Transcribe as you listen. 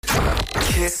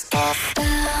Kiss FM.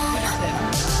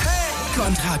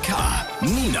 Kontra K,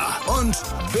 Nina und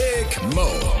Big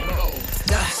Mo.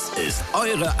 Das ist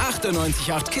eure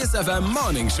 98.8 Kiss FM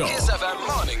Morning Show. Kiss FM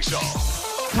Morning Show.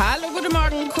 Hallo, guten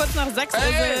Morgen. Kurz nach 6 ist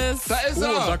es. Da ist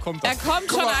er. Da kommt er. Er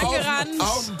kommt schon angerannt.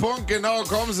 Auf den Punkt, genau,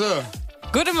 kommen sie.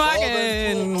 Guten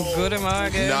Morgen. Guten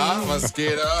Morgen. Na, was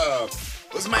geht ab?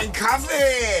 Wo ist mein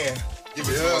Kaffee? Hier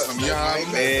willst du was von mir haben?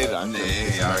 Nee, danke.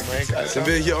 Ja, Sind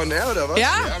wir hier on air oder was?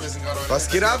 Ja? ja, wir sind gerade Was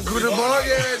geht ab? Guten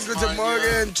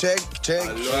Morgen. Check.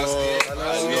 Hallo.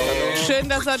 Schön,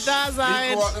 dass ihr da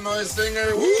seid. Rico hat eine neue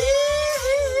Single.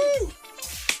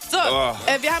 So,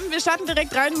 wir starten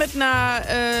direkt rein mit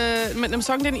einem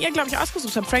Song, den ihr, glaube ich,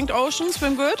 ausgesucht habt. Frank Ocean,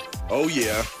 Swim Good. Oh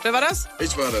yeah. Wer war das?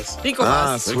 Ich war das. Rico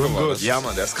war's. Swim Good. Ja,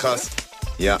 Mann, der ist krass.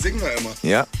 Ja. Singen wir immer.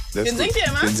 Ja. Den singt ihr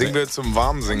immer? Den singen wir zum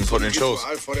Warmsingen vor den Shows.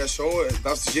 Vor der Show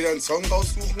darf sich jeder einen Song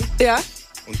raussuchen Ja.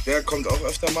 und der kommt auch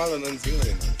öfter mal und dann singen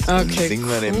wir den. Dann Okay, singen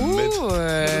wir den mit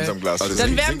unserem Glas. Dann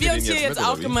singen wärmen wir uns den hier jetzt mit, auch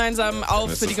oder wie? gemeinsam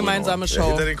auf für die gemeinsame Ja, Show.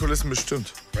 hinter den Kulissen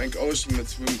bestimmt. Frank Ocean mit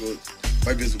Swim Good,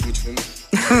 weil wir so gut schwimmen.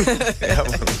 Ja,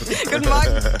 Guten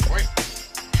Morgen.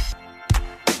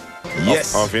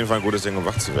 yes. Auf jeden Fall ein gutes Ding, um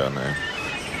wach zu werden,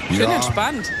 ey. Schön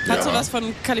entspannt. Hat so was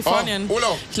von Kalifornien. Oh,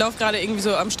 Urlaub. Ich laufe gerade irgendwie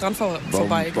so am Strand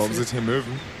vorbei. Warum sind hier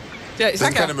Möwen? Ja, ich Das sag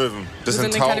sind ja, keine Möwen. wir Das sind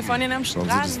sind in Tauben. Kalifornien am Strand.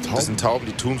 Das sind Tauben,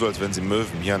 die tun so, als wenn sie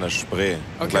Möwen hier an der Spree.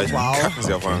 Und gleich kacken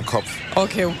sie auf euren Kopf.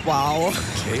 Okay, wow.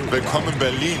 Willkommen in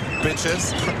Berlin,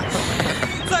 Bitches.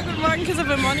 So, guten Morgen, Kiss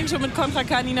FM Morning Show mit Kontra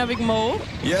K, Nina, Big Mo.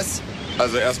 Yes.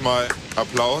 Also erstmal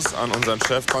Applaus an unseren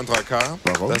Chef Kontra K,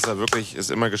 Warum? dass er wirklich es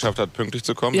immer geschafft hat, pünktlich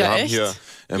zu kommen. Ja, Wir haben echt? hier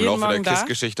im Jeden Laufe der Morgen da?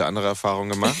 KISS-Geschichte andere Erfahrungen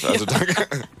gemacht. Also danke,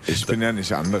 Ich bin ja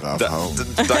nicht andere Erfahrung.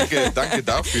 danke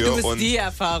dafür. Du bist Und die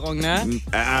Erfahrung, ne?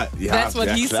 Ja, That's what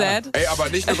ja, he klar. said. ey, aber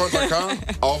nicht nur Kontra K,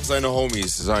 auch seine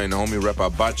Homies. Sein Homie-Rapper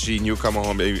Batschi,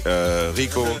 Newcomer-Homie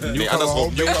Rico. Nee,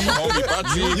 andersrum. Newcomer-Homie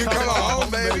Batschi. You come home,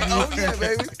 baby. Oh, yeah,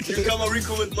 baby. Newcomer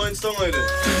Rico mit neuen Song heute.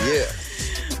 Yeah.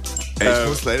 Ey, ich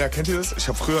muss leider, kennt ihr das? Ich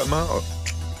habe früher immer,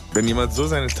 wenn jemand so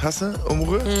seine Tasse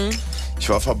umrührt, ich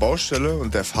war auf der Baustelle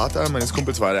und der Vater meines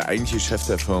Kumpels war der eigentliche Chef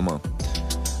der Firma.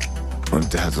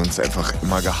 Und der hat uns einfach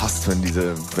immer gehasst, wenn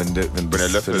der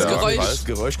Löffel Das Geräusch. das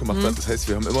Geräusch gemacht hat. Das heißt,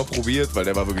 wir haben immer probiert, weil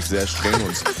der war wirklich sehr streng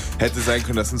und hätte sein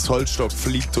können, dass ein Zollstock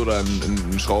fliegt oder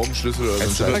ein Schraubenschlüssel oder so.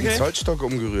 Hättest du ein doch Okay. einen Zollstock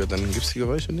umgerührt, dann gibt's die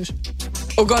Geräusche nicht.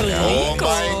 Oh Gott, Rico. Oh mein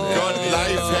Gott,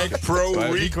 Lifehack Pro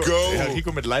Weil Rico. Ja,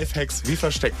 Rico mit Lifehacks. Wie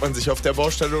versteckt man sich auf der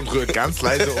Baustelle und rührt ganz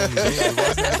leise um?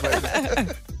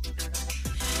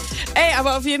 Ey,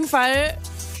 aber auf jeden Fall,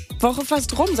 Woche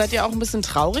fast rum. Seid ihr auch ein bisschen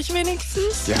traurig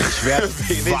wenigstens? Ja, ich werde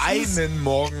weinen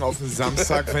morgen auf den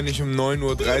Samstag, wenn ich um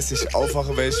 9:30 Uhr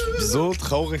aufwache, werde ich so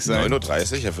traurig sein.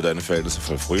 9:30 Uhr, ja, für deine Verhältnisse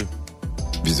voll früh.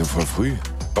 Wieso voll früh?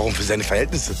 Warum für seine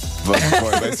Verhältnisse?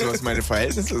 Weißt du, was meine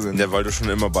Verhältnisse sind? Ja, weil du schon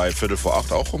immer bei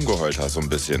 7:45 auch rumgeheult hast, so ein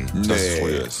bisschen. Dass es früh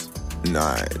ist.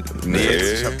 Nein. Nee.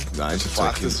 Ich hab zwei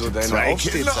Acht ist so deine Zwei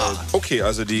Aufstehzeit. Kinder. Okay,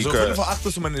 also die... So 7:45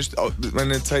 ist so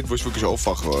meine Zeit, wo ich wirklich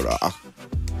aufwache. Oder 8.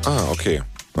 okay.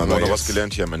 Haben wir Aber noch was jetzt-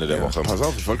 gelernt hier am Ende der Ja, Woche. pass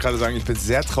auf, ich wollte gerade sagen, ich bin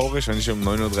sehr traurig, wenn ich um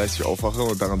 9:30 Uhr aufwache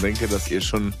und daran denke, dass ihr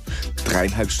schon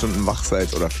 3,5 Stunden wach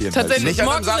seid oder 4,5. Tatsächlich, Nicht an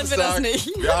morgen einem sind wir das nicht.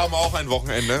 Wir haben auch ein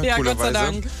Wochenende, Ja, coolerweise. Gott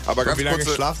sei Dank. Aber Und ganz wie lange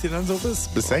kurz... schlaft ihr dann so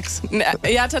bis 6?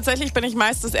 Ja, tatsächlich bin ich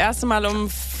meist das erste Mal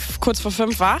kurz vor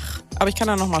 5 wach, aber ich kann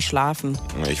dann noch mal schlafen.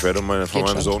 Ich werde von meinem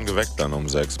schon. Sohn geweckt dann um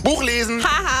 6. Buch lesen!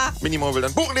 Haha. Minimo will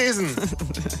dann Buch lesen!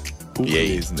 Buch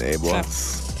Yay. lesen, ey, boah. Ja.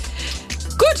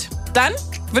 Gut, dann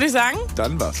würde ich sagen,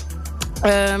 Dann was?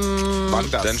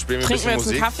 Wann das? Dann spielen wir ein trinken wir bisschen jetzt einen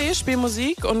Musik Kaffee, spielen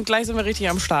Musik und gleich sind wir richtig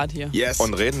am Start hier. Yes.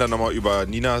 und reden dann nochmal über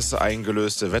Ninas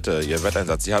eingelöste Wette, ihr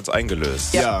Wetteinsatz. Sie hat es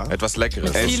eingelöst. Ja. Etwas Leckeres.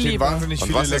 Mit Es viel stehen Liebe. wahnsinnig Und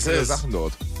viele was das leckere ist? Sachen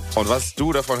dort. Und was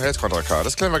du davon hältst, Kontra K,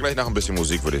 das klären wir gleich nach ein bisschen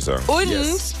Musik, würde ich sagen. Und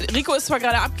Yes. Rico ist zwar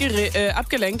gerade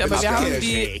abgelenkt, aber wir haben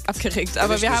die abgeregt,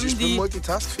 aber wir haben Ich bin die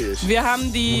multitaskfähig.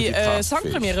 Multitaskfähig.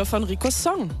 Songpremiere von Ricos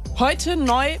Song. Heute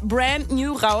neu, brand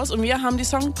new raus und wir haben die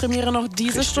Songpremiere noch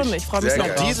diese Stunde. Ich freue mich Sehr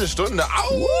sehr. geil. Diese Stunde,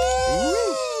 au!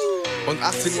 Und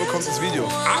 18 Uhr kommt das Video.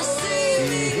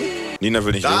 Nina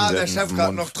will nicht Da, reden, der sie hat Chef den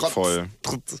gerade Mund noch trotz. voll.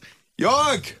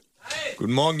 Jörg!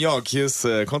 Guten Morgen, Jörg. Hier ist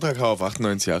Kontra K auf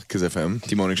 98.8 Kiss FM.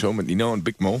 Die Morning Show mit Nina und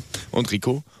Big Mo und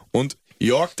Rico. Und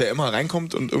Jörg, der immer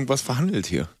reinkommt und irgendwas verhandelt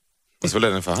hier. Was will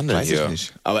er denn verhandeln Weiß hier? ich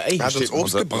nicht. Aber ey, Er hat uns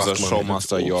Obst gebracht, unser Mann.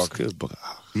 Showmaster Jörg. gebracht.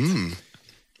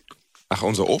 Ach,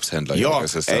 unser Obsthändler Jörg Jörg,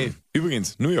 ist es dann. ey,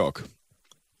 übrigens, New York.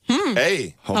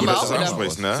 Ey, Haben gut, wir dass auch du wieder.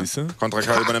 ansprichst, ne? Siehst du? Kontra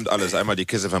K übernimmt alles. Einmal die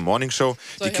Kiss FM Morning Show,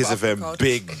 So, die ich Kiss hab FM aufgekaut.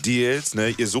 Big Deals, ne?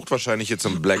 Ihr sucht wahrscheinlich hier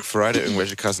zum Black Friday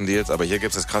irgendwelche krassen Deals, aber hier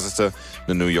gibt's das krasseste,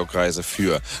 eine New York-Reise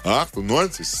für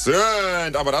 98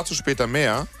 Cent. Aber dazu später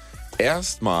mehr.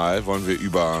 Erstmal wollen wir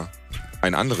über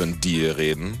einen anderen Deal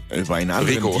reden. Über einen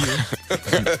anderen Rico.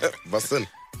 Deal. Was denn?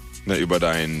 Na, über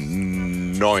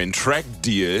deinen neuen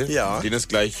Track-Deal, Ja. den es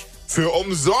gleich für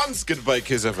umsonst gibt bei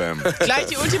Kiss FM. Gleich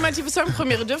die ultimative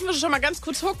Songpremiere. Dürfen wir schon mal ganz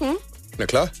kurz hucken? Na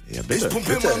klar. Ja, bitte.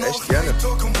 Bitte, echt gerne.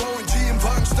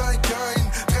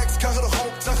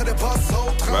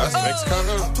 Was?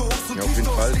 Dreckskarre? Ja, auf jeden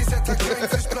Fall.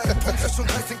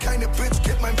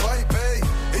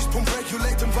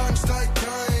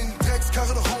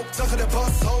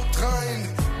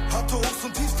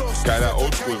 Geiler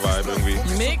Oldschool-Vibe irgendwie.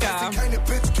 Mega.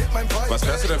 Was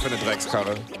fährst du denn für eine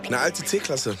Dreckskarre? Eine alte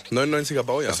C-Klasse, 99er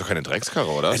Baujahr. Das ist doch keine Dreckskarre,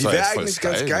 oder? Die wäre eigentlich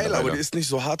ganz geil, aber die ist nicht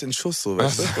so hart in Schuss, so,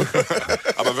 weißt du?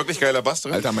 Aber wirklich geiler Bass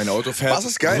drin? Alter, mein Auto fährt Was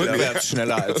ist geil, rückwärts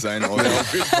schneller als sein Auto.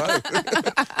 Auf jeden Fall.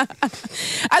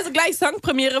 Also gleich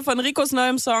Songpremiere von Ricos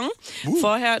neuem Song.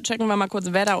 Vorher checken wir mal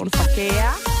kurz Wetter und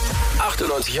Verkehr.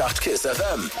 98.8 KISS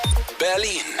FM.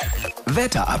 Berlin.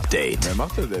 Wetterupdate. Wer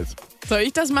macht das jetzt? Soll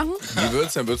ich das machen? Wie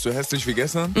wird's denn? Wird's so hässlich wie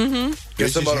gestern?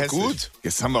 Gestern war doch hässlich. gut.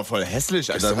 Gestern war voll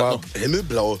hässlich. Alter. Gestern war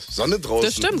himmelblau, Sonne draußen.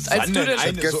 Das stimmt. Als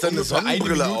du gestern eine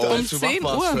Sonnenbrille auf. um 10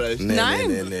 Uhr. Nee.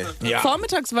 Nein.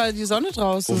 Vormittags war die Sonne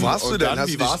draußen. Wo warst du Und denn? dann, Hast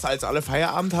wie du dich- war es, als alle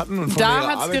Feierabend hatten? Und von Da ihrer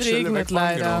hat's Arbeitsstelle geregnet, weg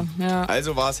waren? leider. Genau. Ja.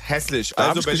 Also war es hässlich. Da hab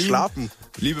Also ich Berlin, geschlafen.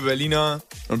 liebe Berliner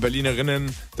und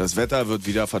Berlinerinnen, das Wetter wird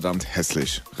wieder verdammt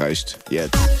hässlich. Reicht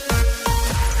jetzt.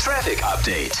 Traffic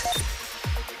Update.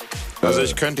 Also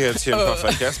ich könnte jetzt hier ein paar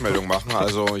Verkehrsmeldungen machen.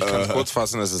 Also ich kann es kurz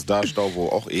fassen, es ist da Stau, wo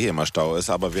auch immer Stau ist.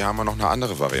 Aber wir haben ja noch eine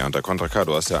andere Variante. KONTRA K,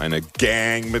 du hast ja eine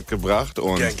Gang mitgebracht.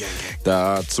 Und Gang.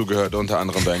 dazu gehört unter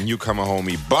anderem dein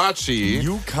Newcomer-Homie Bachi.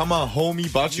 Newcomer Homie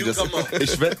Bachi.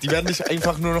 Die werden dich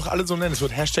einfach nur noch alle so nennen. Es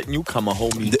wird Hashtag Newcomer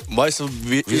Homie. Weißt du,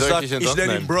 Wie soll ich dich denn sonst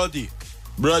nenne ihn nennen?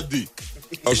 Brody.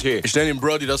 Okay. Ich nenne ihn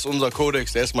Brody, das ist unser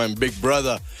Kodex. Der ist mein Big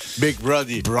Brother. Big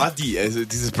Brody. Brody, also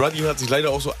dieses Brody hört sich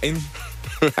leider auch so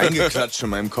eingeklatscht in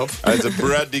meinem Kopf. Also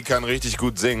Brady kann richtig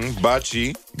gut singen.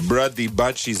 Bachi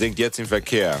singt jetzt im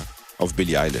Verkehr auf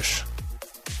Billie Eilish.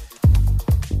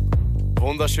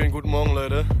 Wunderschönen guten Morgen,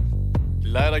 Leute.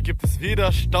 Leider gibt es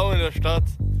wieder Stau in der Stadt.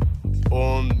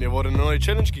 Und mir wurde eine neue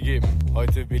Challenge gegeben.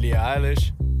 Heute Billie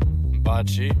Eilish,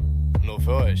 Bachi, nur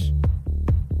für euch.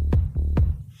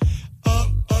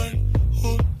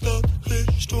 A100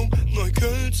 Richtung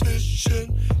Neukölln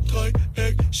zwischen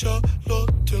Dreieck,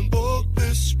 Charlottenburg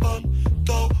bis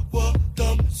Spandauer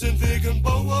Damm sind wegen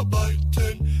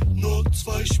Bauarbeiten nur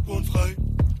 2 Spuren frei.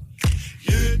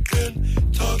 Jeden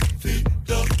Tag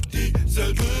wieder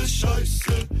dieselbe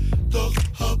Scheiße, doch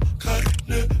hab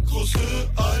keine große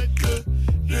Eile.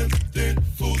 Nimm den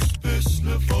Fuß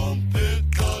bissle vom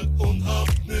Pedal und hab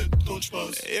mit uns Spaß.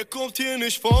 Ihr kommt hier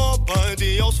nicht vorbei,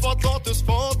 die Ausfahrt dort ist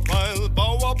fort, weil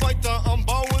Bauarbeiter am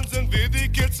Bauen sind wie die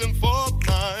Kids im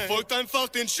Fortnite. Folgt einfach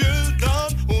den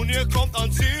Schildern und ihr kommt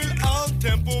ans Ziel an.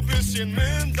 Tempo bisschen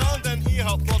mindern, denn ihr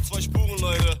habt noch 2 Spuren,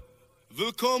 Leute.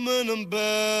 Willkommen in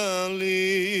Berlin.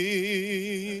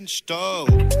 Stau.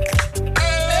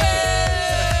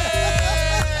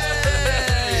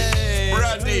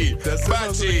 Brady, Das ist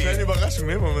immer so eine kleine Überraschung,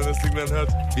 ne, wenn man das Ding dann hört.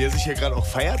 Wie er sich hier gerade auch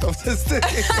feiert auf das Ding.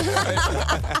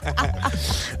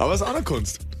 Aber es ist auch eine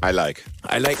Kunst. I like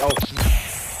auch.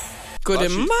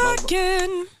 Guten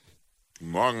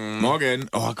Morgen. Morgen.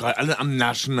 Oh, gerade alle am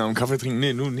Naschen, am Kaffee trinken.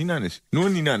 Nee, nur Nina nicht.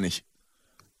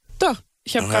 Doch,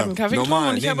 ich habe gerade einen Kaffee getrunken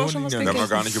und ich habe auch schon was Wir haben noch gegessen.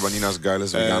 gar nicht über Ninas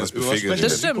geiles veganes über was Buffet sprechen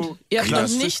Das geredet. stimmt. Ihr habt noch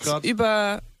Klassisch nicht grad.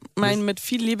 über mein mit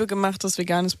viel Liebe gemachtes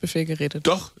veganes Buffet geredet.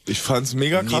 Doch, ich fand's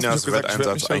mega krass. Ninas Ich hab gesagt, ich werd mich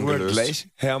Wetteinsatz darüber eingelöst. gleich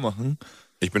hermachen.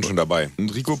 Ich bin schon dabei.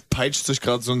 Und Rico peitscht sich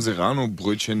gerade so ein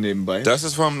Serrano-Brötchen nebenbei. Das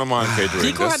ist vom normalen Catering.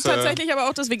 Rico das, hat tatsächlich aber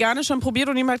auch das Vegane schon probiert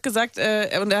und ihm hat gesagt, und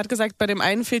er hat gesagt, bei dem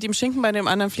einen fehlt ihm Schinken, bei dem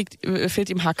anderen fehlt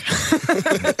ihm Hack.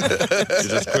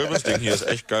 Dieses Kürbisding hier ist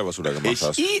echt geil, was du da gemacht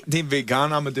hast. Den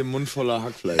Veganer mit dem Mund voller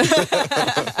Hackfleisch.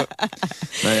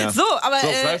 Naja. So, aber So,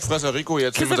 Fleischfresser Rico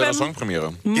jetzt hier mit seiner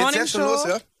Songpremiere. Morning Jetzt schon Show. los,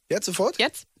 ja? Jetzt sofort?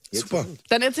 Jetzt? Super.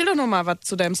 Dann erzähl doch noch mal was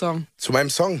zu deinem Song. Zu meinem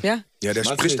Song? Ja? Ja, der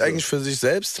Was spricht ist eigentlich für sich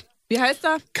selbst. Wie heißt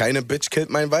er? Keine Bitch killt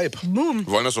mein Vibe.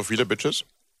 Wollen das so viele Bitches?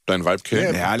 Dein Vibe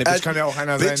killen? Ja, eine Bitch kann ja auch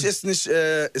einer Bitch sein.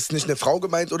 ist nicht eine Frau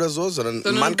gemeint oder so, sondern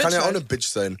ein Mann eine kann Bitch ja auch halt. eine Bitch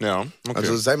sein. Ja, okay.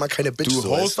 Also sei mal keine Bitch. Du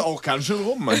so, haust auch ganz schön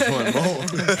rum manchmal. Wow.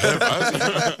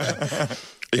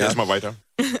 Ich lass mal weiter.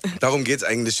 Darum geht's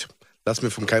eigentlich. Lass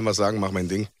mir vom Keim was sagen, mach mein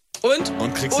Ding.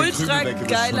 Und kriegst den ultra Krümel weggewischt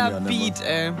geiler von mir, Beat,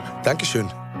 ey. Dankeschön.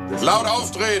 Laut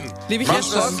aufdrehen! Liebe ich Mach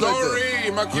jetzt eine schon.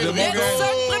 Story! Markiert Jetzt Rico!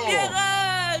 Songpremiere!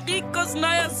 Ricos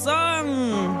neuer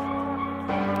Song!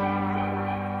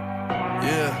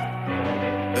 Yeah.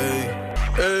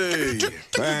 Ey.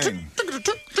 Bang.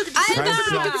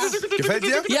 Gefällt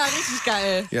dir? Ja, richtig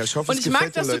geil. Ja, ich hoffe, Und es ich mag,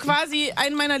 gefällt dass den du Leuten. quasi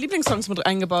einen meiner Lieblingssongs mit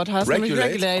eingebaut hast, nämlich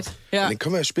Regulate. Ja, Den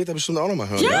können wir ja später bestimmt auch nochmal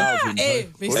hören. ja auf jeden ey,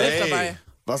 bin ich safe dabei.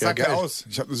 Was Ja, sagt er geil. aus?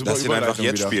 Ich habe eine super Lass ihn einfach Überleitung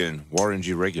jetzt wieder. spielen. Warren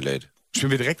G. Regulate.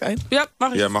 Spielen wir direkt ein? Ja,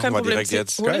 mach ich. Ja, machen kein wir Problem. direkt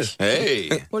jetzt. Hol ich,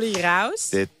 Hey. hol ich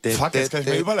raus. Fuck, jetzt kann ich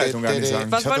meine Überleitung gar nicht sagen.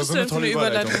 Was Ich hab wolltest doch du denn für eine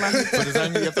Überleitung machen? Ich wollte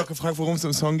sagen, ihr habt doch gefragt, worum es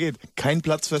im Song geht. Kein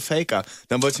Platz für Faker.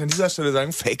 Dann wollte ich an dieser Stelle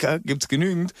sagen, Faker gibt's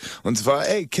genügend. Und zwar,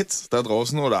 ey, Kids da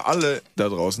draußen oder alle da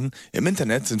draußen, im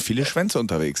Internet sind viele Schwänze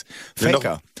unterwegs.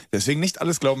 Faker. Deswegen nicht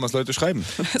alles glauben, was Leute schreiben.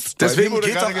 Deswegen wurde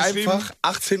geht gerade doch einfach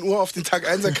 18 Uhr auf den Tag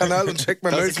 1er Kanal und checkt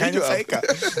mein Das neues ist keine Video ab. Faker.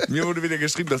 Mir wurde wieder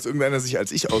geschrieben, dass irgendeiner sich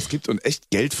als ich ausgibt und echt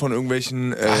Geld von irgendwelchen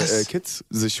Kids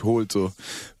sich holt. So.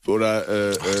 Oder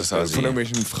von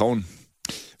irgendwelchen Frauen.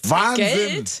 Wahnsinn!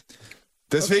 Geld?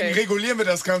 Deswegen Okay. regulieren wir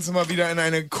das Ganze mal wieder in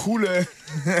eine coole...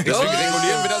 Deswegen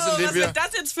regulieren wir das, Was indem wir... ist das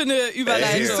jetzt für eine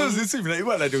Überleitung? Siehst du, ich bin der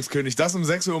Überleitungskönig. Das um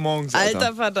 6 Uhr morgens.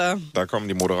 Alter Vater. Da kommen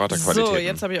die Moderatorqualitäten. So,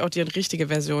 jetzt habe ich auch die richtige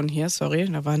Version hier. Sorry,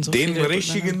 da waren so Den viele.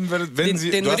 richtigen, wenn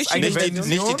Sie... den du hast richtigen eine Version.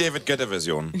 Nicht die David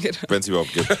Guetta-Version, wenn es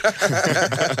überhaupt gibt.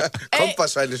 Kommt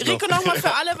wahrscheinlich noch. Rico, nochmal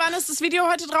für alle, wann ist das Video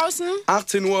heute draußen?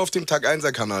 18 Uhr auf dem Tag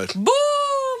 1er Kanal. Boom!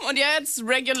 Und jetzt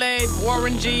Regulate,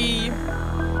 Warren G.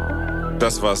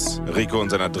 Das, was Rico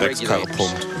in seiner Dreckskarre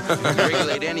pumpt.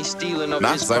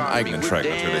 Nach seinem eigenen Track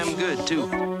natürlich.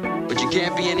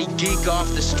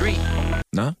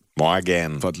 Na?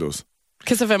 Morgen. Was los?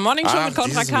 Kiss FM Morning Show Ach, mit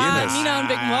Kontra dieses K. jenes. Nina und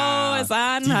Big Mo ist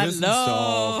an. Die wissen's doch,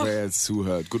 Hallo. wer jetzt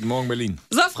zuhört. Guten Morgen, Berlin.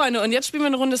 So, Freunde, und jetzt spielen wir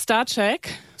eine Runde Starcheck.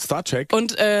 Starcheck.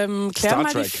 Und klären Star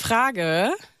mal die Trek.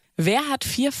 Frage, wer hat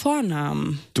 4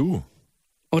 Vornamen? Du.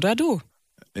 Oder du?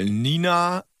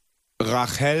 Nina,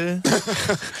 Rachel,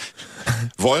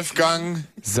 Wolfgang,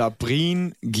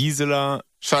 Sabrin, Gisela.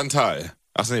 Chantal.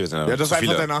 Ach nee, wir sind Ja, das zu ist einfach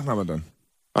viele. dein Nachname dann.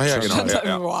 Ach ja, genau. Ja,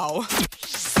 ja. Wow.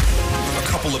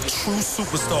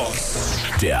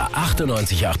 Der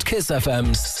 98.8 KISS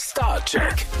FM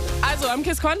Starcheck. Also am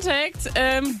Kiss Contact,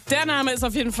 der Name ist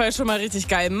auf jeden Fall schon mal richtig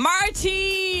geil.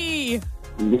 Marty!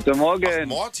 Guten Morgen.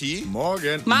 Morty?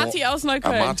 Morgen. Marty aus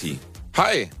Neukölln. Marty.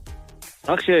 Hi.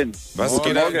 Tagchen. Was Morgen.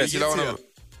 geht Morgen. eigentlich? Laune?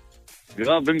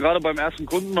 Ja, bin gerade beim ersten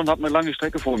Kunden und habe eine lange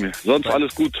Strecke vor mir. Sonst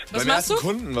alles gut. Was Beim machst ersten du?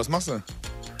 Kunden, was machst du?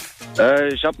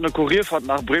 Ich habe eine Kurierfahrt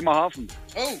nach Bremerhaven.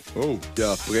 Oh,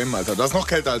 ja, Bremen, Alter. Das ist noch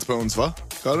kälter als bei uns, wa?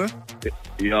 Gerade?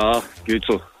 Ja, geht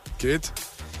so. Geht.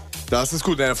 Das ist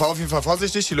gut. Ja, fahr auf jeden Fall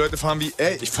vorsichtig. Die Leute fahren wie...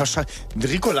 Ey,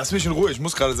 Rico, lass mich in Ruhe. Ich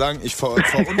muss gerade sagen, ich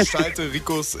verunstalte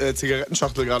Ricos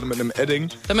Zigarettenschachtel gerade mit einem Edding.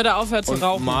 Damit er aufhört zu Und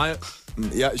rauchen. mal...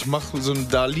 Ja, ich mach so einen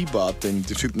Dali-Bart, den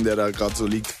Typen, der da gerade so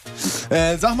liegt.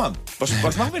 Sag mal,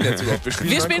 was machen wir denn jetzt überhaupt? Wir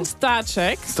spielen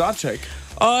Starcheck. Starcheck.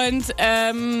 Und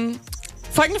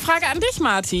folgende Frage an dich,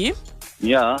 Marty.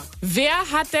 Ja, Wer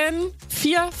hat denn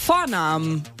 4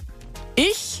 Vornamen?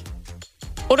 Ich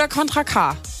oder Kontra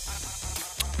K?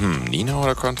 Nina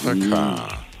oder Kontra K?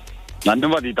 dann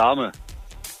nehmen wir die Dame.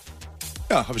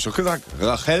 Ja, habe ich doch gesagt.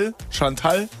 Rachel,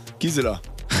 Chantal, Gisela.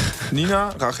 Nina,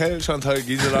 Rachel, Chantal,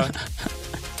 Gisela.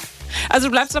 Also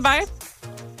du bleibst dabei?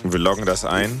 Wir loggen das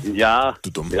ein. Ja. Du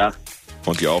dumm. Ja.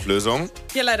 Und die Auflösung?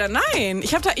 Ja, leider nein.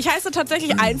 Ich heiße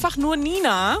tatsächlich einfach nur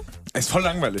Nina. Ist voll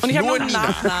langweilig. Und ich habe noch Nur einen Nina.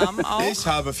 Nachnamen auch. Ich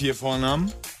habe 4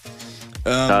 Vornamen.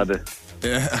 Schade.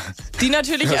 Die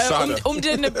natürlich, Schade. um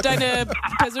deine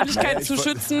Persönlichkeit zu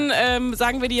schützen,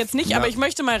 sagen wir die jetzt nicht. Ja. Aber ich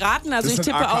möchte mal raten. Also Das ich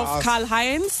sind tippe AKAs. auf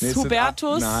Karl-Heinz, Nee, es sind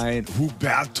Hubertus. Nein,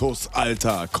 Hubertus,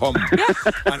 Alter, komm.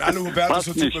 An alle Hubertus, Passt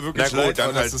tut mir nicht. wirklich Na gut, leid, dann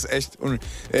aber das halt. ist echt...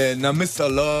 na, Mr.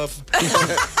 Love,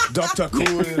 Dr.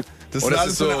 Cool, das sind das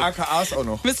alles ist so so- eine AKAs auch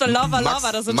noch. Mr.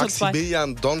 Lover, das sind schon 2.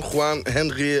 Maximilian Don Juan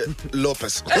Henry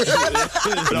Lopez.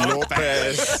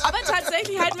 Lopez. Aber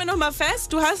tatsächlich halten wir noch mal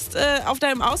fest, du hast auf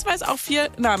deinem Ausweis auch 4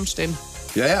 Namen stehen.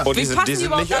 Ja, ja. Und Wie die passen sind die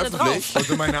überhaupt nicht alle öffentlich. Und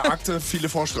in meiner Akte viele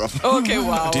Vorstrafen. Okay,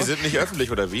 wow. Die sind nicht öffentlich,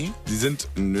 oder wie? Die sind,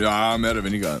 ja, mehr oder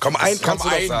weniger. Komm, einen kannst du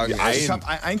doch sagen. Ich hab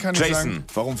einen kann ich Jason. sagen.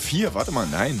 Warum 4? Warte mal,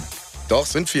 nein. Doch,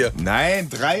 sind 4. Nein,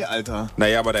 3, Alter.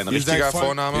 Naja, aber dein Ihr richtiger seid voll-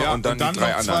 Vorname ja, und dann die 3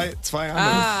 noch anderen. zwei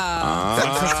andere.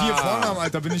 Dann für 4 Vornamen,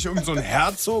 Alter, bin ich irgend so ein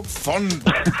Herzog von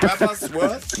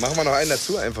Peppersworth. Machen wir noch einen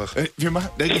dazu einfach.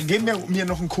 Geben wir mir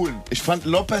noch einen coolen. Ich fand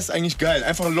Lopez eigentlich geil.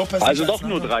 Einfach Lopez. Also nicht doch als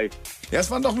nur Name. 3. Ja, es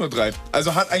waren doch nur 3.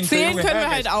 Also hat eigentlich der Zählen junge können Herr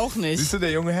wir halt recht. auch nicht. Siehst du,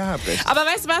 der junge Herr hat recht. Aber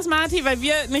weißt du was, Marty? Weil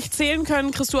wir nicht zählen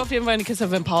können, kriegst du auf jeden Fall eine Kiss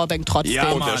FM Powerbank trotzdem. Ja,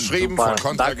 Mann. Unterschrieben Super. von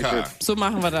Kontra K. Dankeschön. So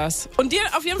machen wir das. Und dir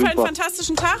auf jeden Fall einen Super.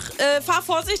 fantastischen Tag. Fahr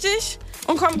vorsichtig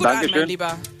und komm gut an, Dankeschön. mein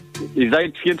Lieber. Ihr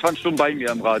seid 24 Stunden bei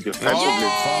mir im Radio. Kein Problem.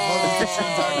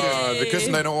 Wir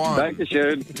küssen deine Ohren.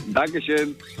 Dankeschön.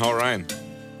 Dankeschön. Hau rein.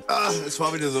 Es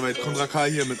war wieder soweit. Kontra K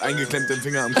hier mit eingeklemmtem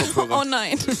Finger am Kopfhörer. Oh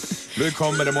nein.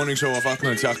 Willkommen bei der Morning Show auf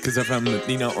 98.8 KISS FM mit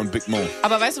Nina und Big Mo.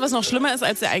 Aber weißt du, was noch schlimmer ist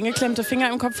als der eingeklemmte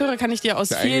Finger im Kopfhörer? Kann ich dir aus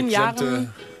vielen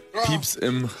Jahren... Pieps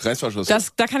im Reißverschluss.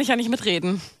 Da kann ich ja nicht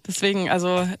mitreden. Deswegen,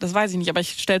 also, das weiß ich nicht, aber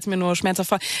ich stell's mir nur schmerzhaft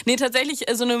vor. Nee, tatsächlich,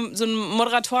 so ein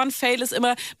Moderatoren-Fail ist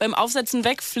immer beim Aufsetzen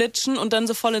wegflitschen und dann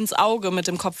so voll ins Auge mit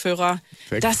dem Kopfhörer.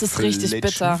 Das ist richtig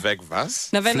bitter. Weg was?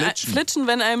 Na, Flitschen,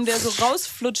 wenn einem der so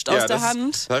rausflutscht aus der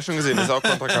Hand. Das habe ich schon gesehen, das ist auch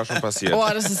Kontra K schon passiert. Oh,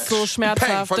 das ist so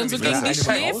schmerzhaft. Dann so gegen die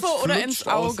Schläfe oder ins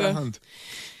Auge.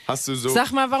 Hast du so.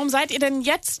 Sag mal, warum seid ihr denn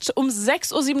jetzt um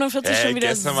 6.47 Uhr schon wieder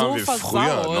gestern so waren wir versaut?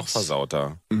 Früher noch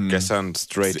versauter. Gestern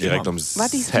straight direkt um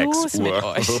 6 Uhr. Mit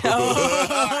euch? Ja,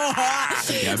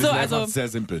 wir so, sind also sehr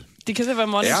simpel. die KISS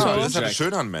FM Morning Ja, Show das ist ja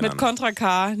schön an Männern. mit Kontra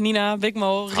K, Nina, Big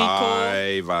Mo, Rico.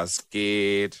 Hi, was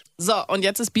geht? So, und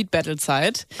jetzt ist Beat Battle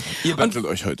Zeit. Ihr battelt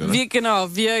euch heute, ne? Wir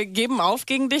geben auf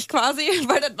gegen dich quasi,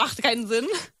 weil das macht keinen Sinn.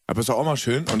 Aber es ist auch mal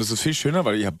schön und es ist viel schöner,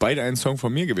 weil ihr habt beide einen Song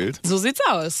von mir gewählt. So sieht's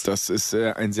aus. Das ist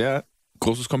ein sehr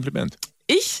großes Kompliment.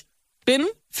 Ich bin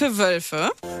für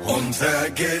Wölfe. Und er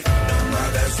geht immer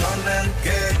der Sonne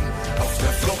entgegen, auf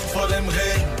der Flucht vor dem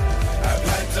Regen. Er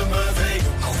bleibt in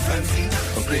Bewegung, auch wenn sie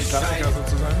nachts nicht scheint.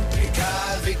 Sozusagen.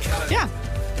 Egal wie kalt, Ja.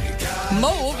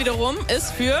 Mo wiederum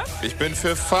ist für... Ich bin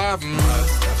für Farben. der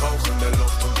Rauch in der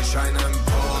Luft und die Scheine im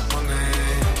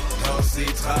Portemonnaie. Doch sie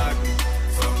tragen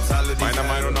für uns alle die Meiner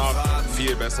Meinung nach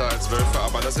viel besser als Wölfe,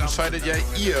 aber das entscheidet ja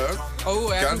ihr. Oh,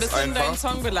 er hat ein Ganz bisschen einfach. deinen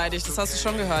Song beleidigt. Das hast du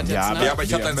schon gehört Ja, jetzt, ne? Ja, aber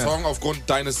ich habe Wir deinen haben ja- Song aufgrund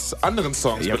deines anderen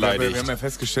Songs Ja, wir beleidigt. haben ja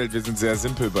festgestellt, wir sind sehr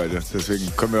simpel beide.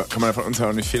 Deswegen kann man von uns ja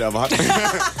auch nicht viel erwarten.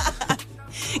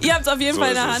 Ihr habt es auf jeden So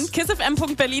Fall in ist der es. Hand.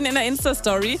 KissFM.Berlin in der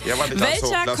Insta-Story. Ja, warte,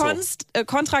 Welcher lass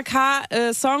Kontra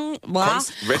K-Song war...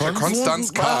 Welcher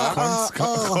Konstanz K?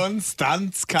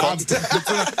 Konstanz K. Oh,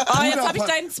 jetzt habe ich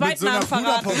deinen zweiten Namen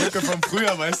verraten. Perücke von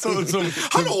früher, weißt du? Und so,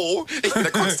 Hallo, ich bin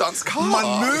der Konstanz K.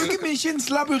 man möge mich ins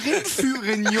Labyrinth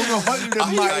führen, junge holde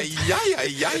Maid.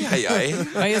 Eieieiei.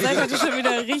 Oh, ihr seid heute schon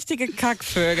wieder richtige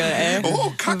Kackvögel, ey.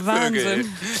 Oh, Kackvögel.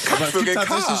 Wahnsinn. Aber es gibt Kackvögel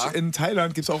tatsächlich K. in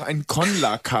Thailand gibt es auch einen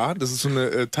Konla K. Das ist so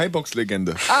eine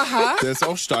Thai-Box-Legende. Aha. Der ist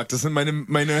auch stark. Das sind meine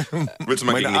Willst du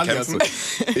mal gegen ihn Alias. kämpfen?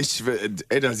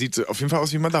 Der sieht auf jeden Fall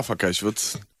aus wie Motherfucker. Ich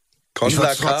würd's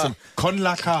Kontra K.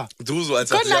 Konla K. Du so als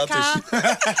Kontra asiatisch.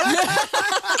 K.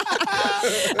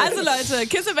 Also Leute,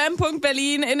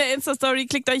 KissFM.Berlin in der Insta-Story.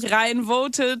 Klickt euch rein,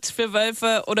 votet für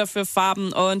Wölfe oder für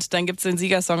Farben und dann gibt's den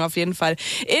Siegersong auf jeden Fall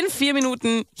in 4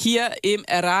 Minuten hier im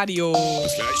Radio.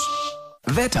 Bis gleich.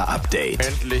 Wetterupdate.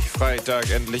 Endlich Freitag,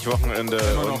 endlich Wochenende.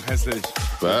 Immer noch hässlich.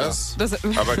 Was? Das,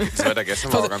 Aber das Wetter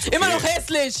gestern war auch ganz okay. immer noch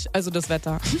hässlich. Also das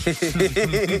Wetter.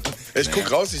 Ich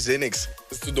guck raus, ich sehe nichts.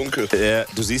 Ist zu dunkel.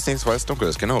 Du siehst nichts, weil es dunkel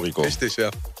ist. Genau, Rico. Richtig, ja.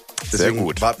 Sehr Deswegen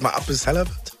gut. Wart mal ab, bis es heller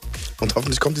wird. Und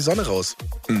hoffentlich kommt die Sonne raus.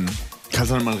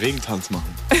 Kannst du noch mal einen Regentanz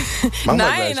machen? Machen wir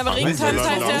Nein, gleich. aber Regentanz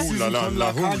heißt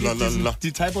ja...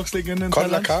 Die Thai-Box-Legende in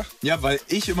Konla Thailand? K? Ja, weil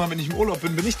ich immer, wenn ich im Urlaub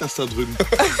bin ich das da drüben.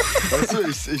 Weißt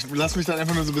du, ich lasse mich dann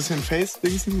einfach nur so ein bisschen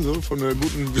face-dingsen, so von einer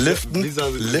guten Liften?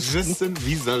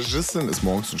 Visagistin ist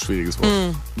morgens ein schwieriges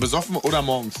Wort. Besoffen oder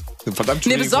morgens? Verdammt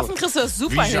Nee, schwieriges besoffen Wort. kriegst du das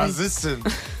super hin. Visagistin.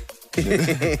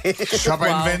 Ich habe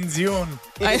Wow. eine Pension.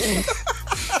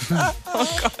 Oh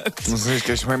Gott. Muss ich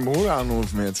gleich meinen Bruder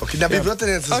anrufen jetzt. Okay, na, wie wird denn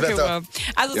jetzt das Okay, Wetter? wow.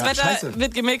 Also das Ja, Wetter scheiße.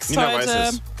 wird gemixt Nina weiß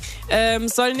heute. es.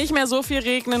 Es soll nicht mehr so viel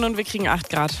regnen und wir kriegen 8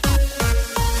 Grad.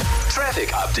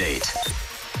 Traffic Update.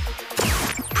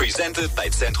 Presented bei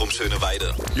Zentrum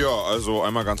Schöneweide. Ja, also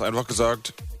einmal ganz einfach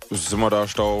gesagt, es ist immer da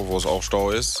Stau, wo es auch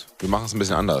Stau ist. Wir machen es ein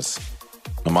bisschen anders.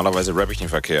 Normalerweise rappe ich den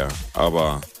Verkehr,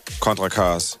 aber Kontra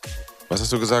Ks. Was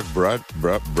hast du gesagt?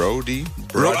 Brody?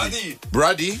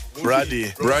 Brody,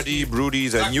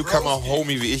 sein Newcomer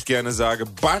Homie, wie ich gerne sage,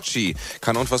 Bachi,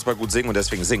 kann unfassbar gut singen und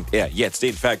deswegen singt er jetzt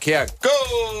den Verkehr.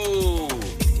 Go!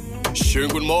 Schönen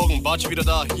guten Morgen, Batsch wieder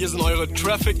da. Hier sind eure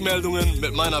Traffic-Meldungen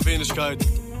mit meiner Wenigkeit.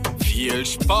 Viel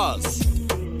Spaß!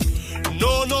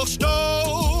 Nur noch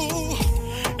Stau!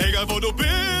 Egal wo du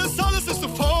bist, alles ist so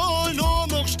voll. Nur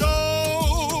noch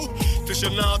Stau!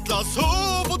 Zwischen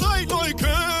Adlershof und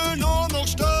Neukölln, nur noch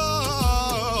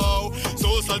Stau!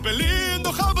 So ist halt Berlin,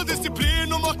 doch habe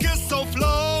Disziplin und mach Kiss auf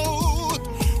laut.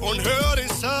 Und hör die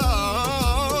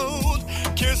Sound,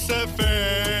 Kiss FM.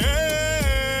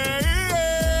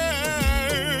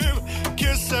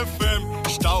 Kiss FM,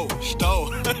 Stau,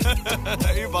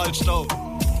 überall Stau.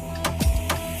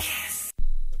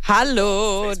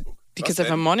 Hallo, die Kiss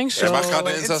FM Morning Show. Er macht gerade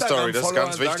eine Insta-Story, das ist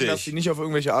ganz Sagen, dass wichtig. die nicht auf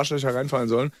irgendwelche Arschlöcher reinfallen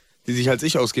sollen, die sich als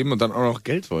ich ausgeben und dann auch noch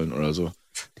Geld wollen oder so.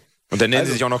 Und dann nennen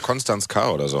sie sich auch noch Konstanz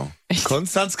K oder so.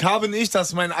 Konstanz K bin ich, das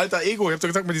ist mein alter Ego. Ich hab doch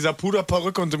gesagt, mit dieser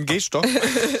Puderperücke und dem Gehstock.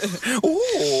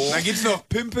 Dann gibt's noch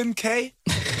Pimpin K.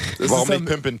 Warum nicht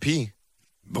Pimpin P?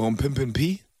 Warum Pimpin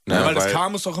P? Ja, weil das K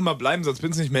muss doch immer bleiben, sonst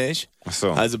bin's nicht mehr ich. Ach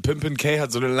so. Also Pimpin K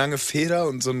hat so eine lange Feder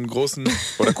und so einen großen,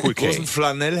 oder cool großen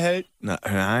Flanellheld. Nein,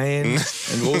 einen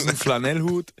großen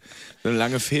Flanellhut, eine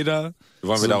lange Feder.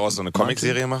 Wollen wir daraus so eine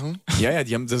Comicserie machen? Ja,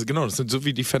 die haben das, genau, das sind so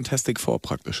wie die Fantastic Four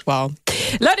praktisch. Wow.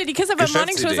 Leute, die Kiss FM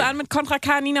Morning Show ist an mit Kontra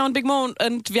K, Nina und Big Mo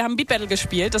und wir haben Beat Battle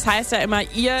gespielt. Das heißt ja immer,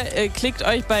 ihr klickt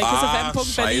euch bei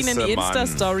kissfm.berlin in die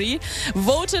Insta-Story,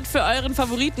 votet für euren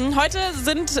Favoriten. Heute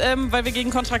sind, weil wir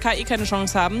gegen Kontra K keine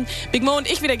Chance haben, Big Mo und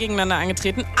ich wieder gegeneinander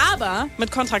angetreten, aber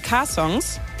mit Kontra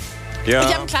K-Songs. Ja. Ich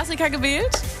habe einen Klassiker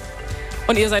gewählt.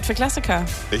 Und ihr seid für Klassiker.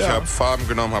 Ich habe Farben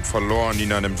genommen, habe verloren.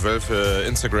 Nina nimmt Wölfe,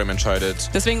 Instagram entscheidet.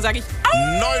 Deswegen sage ich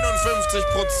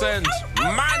 59%.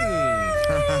 Mann!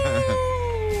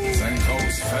 Sein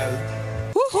graues Fell.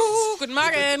 Guten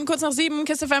Morgen, kurz nach 7,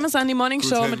 Kiss FM ist an die Morning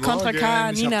Show mit Kontra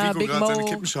K, Nina, Big Mo.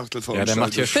 Ja, der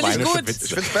macht hier schweinische Witze.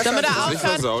 Ich find's besser, damit er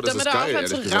das aufhört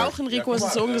zu rauchen, Rico, ist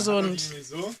es so ungesund.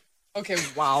 Okay,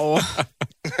 wow.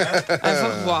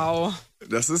 Einfach wow.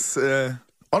 Das ist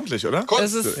ordentlich, oder?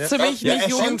 Das ist ziemlich nicht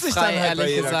jugendfrei,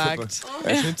 ehrlich gesagt.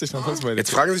 Er schämt sich dann kurz bei dir.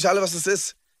 Jetzt fragen sich alle, was das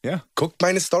ist. Ja. Guckt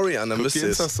meine Story an, dann Guckt wisst die ihr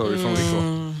es. Insta-Story von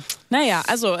Rico. Naja,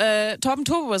 also Torben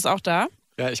Turbo ist auch da.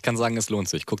 Ja, ich kann sagen, es lohnt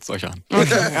sich. Guckt's euch an. Oh,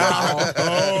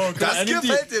 Das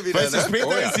gefällt dir wieder, weißt du, ne?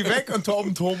 später ist sie weg und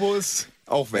Torben Turbo ist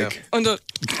auch weg. Und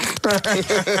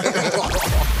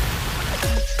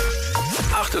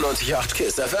 98.8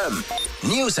 Kiss FM.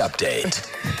 News Update.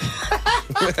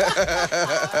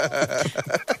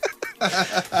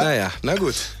 Naja, na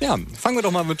gut. Ja, fangen wir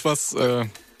doch mal mit was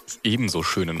ebenso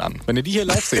Schönen an. Wenn ihr die hier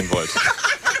live sehen wollt.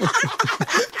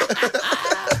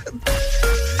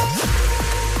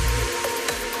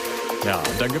 Ja,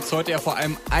 und dann gibt's heute ja vor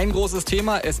allem ein großes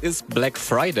Thema. Es ist Black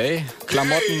Friday.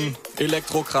 Klamotten,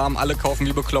 Elektrokram, alle kaufen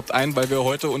wie bekloppt ein, weil wir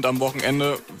heute und am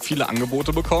Wochenende viele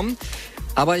Angebote bekommen.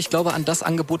 Aber ich glaube, an das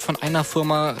Angebot von einer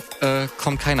Firma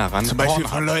kommt keiner ran. Zum Beispiel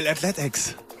von Loyal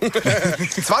Athletics.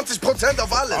 20%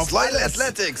 auf alles. Auf Loyal alles.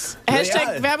 Athletics.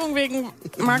 Hashtag Werbung wegen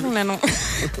Markennennung.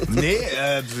 Nee,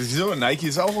 wieso? Nike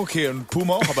ist auch okay und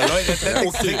Puma auch, aber Loyal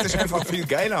Athletics klingt sich einfach viel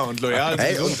geiler und loyal.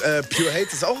 Hey, und Pure Hate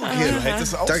ist auch okay. Pure Hate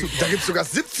ist auch da super. da gibt es sogar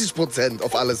 70%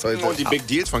 auf alles heute. Und die Big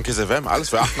Deals von Kiss FM, alles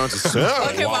für 98 Cent.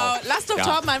 Okay, wow. Lass doch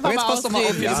Torben einfach Aber jetzt mal passt doch mal auf,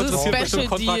 ausreden. ja, Dieses interessiert bestimmt Special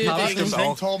Kontra K Deal. bestimmt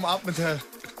auch. Torben ab mit der...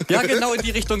 Ja, genau in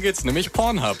die Richtung geht's. Nämlich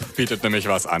Pornhub bietet nämlich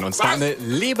was an. Und zwar eine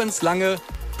lebenslange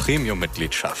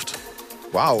Premium-Mitgliedschaft.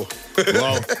 Wow.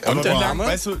 Und der Name?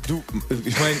 Weißt du,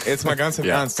 ich meine, jetzt mal ganz im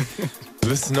Ernst. Du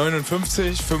bist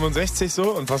 59, 65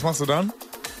 so und was machst du dann?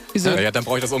 Wieso? Ja, dann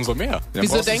brauche ich das umso mehr. Dann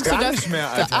Wieso brauchst du's denkst du, gar dass, nicht mehr,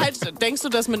 Alter. denkst du,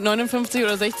 dass mit 59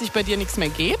 oder 60 bei dir nichts mehr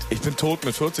geht? Ich bin tot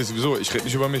mit 40 sowieso. Ich rede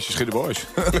nicht über mich, ich rede über euch.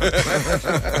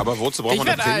 Aber wozu braucht Ich man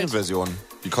eine werd alt. Premium-Version?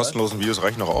 Die kostenlosen Videos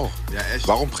reichen doch auch. Ja, echt.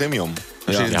 Warum Premium?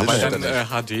 Ja, weil dann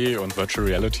HD und Virtual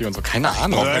Reality und so. Keine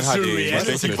Ahnung. Virtual HD.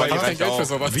 Reality, Ich weil hab kein reicht Geld für auch.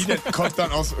 sowas. Wie, das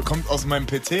kommt aus meinem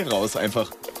PC raus einfach.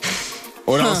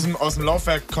 Oder aus dem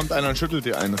Laufwerk kommt einer und schüttelt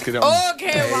dir ein. Das geht ja auch.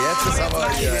 Okay, wow. Jetzt ist aber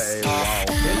hier, ey, wow.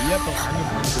 Ihr habt doch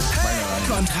angefangen.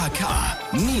 Kontra K,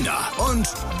 Nina und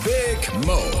Big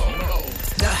Mo.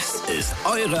 Das ist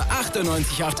eure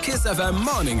 98.8 Kiss FM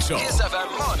Morning Show. Kiss FM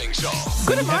Morning Show.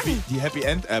 Guten Morgen. Die Happy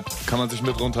End App kann man sich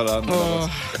mit runterladen. Oh.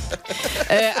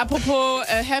 Apropos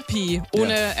Happy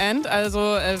ohne End,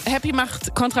 also Happy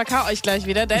macht Kontra K euch gleich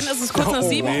wieder, denn es ist kurz nach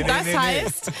 7. nee, Das nee,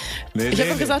 heißt, ich habe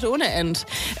doch gesagt ohne End.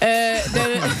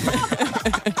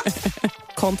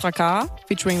 Kontra K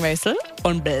featuring Raisel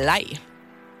und Blei.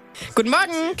 Guten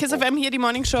Morgen, Kiss FM hier, die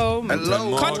Morning Show.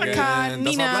 Hello. Kontra K, Das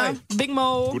Nina, war Big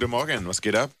Mo. Guten Morgen, was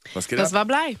geht ab? Was geht Das ab? war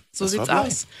Blei. So Das sieht's war Blei.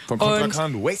 aus. Von Kontra Und K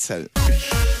und Wesel.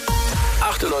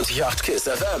 98.8 Kiss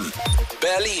FM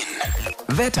Berlin.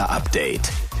 Wetterupdate.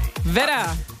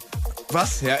 Wetter.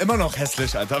 Was? Ja, immer noch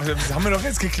hässlich, Alter. Das haben wir doch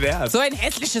jetzt geklärt. So ein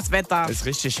hässliches Wetter. Ist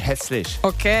richtig hässlich.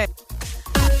 Okay.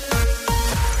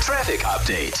 Traffic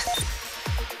Update.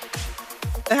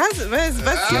 Was hast uns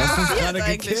passiert gerade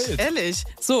eigentlich? gekillt. Ehrlich.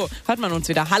 So, hört man uns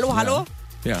wieder. Hallo, hallo?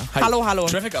 Ja. Hi. Hallo, hallo.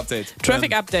 Traffic Update.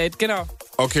 Traffic Update, genau.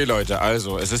 Okay, Leute,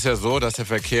 also, es ist ja so, dass der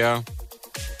Verkehr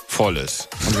voll ist.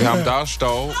 Und wir haben da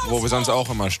Stau, wo wir sonst auch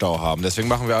immer Stau haben. Deswegen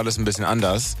machen wir alles ein bisschen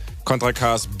anders. Kontra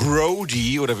K's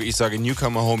Brody, oder wie ich sage,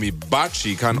 Newcomer Homie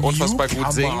Bachi, kann unfassbar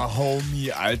gut singen. Newcomer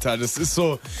Homie, Alter. Das ist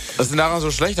so... Das ist daran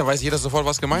so schlecht, da weiß jeder sofort,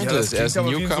 was gemeint ist. Er ist ein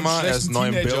Newcomer, er ist neu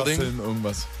im Building.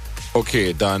 Irgendwas.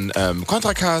 Okay, dann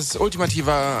Kontra Ks, ultimatives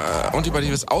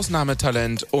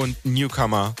Ausnahmetalent und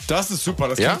Newcomer. Das ist super,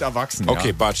 das klingt erwachsen. Okay,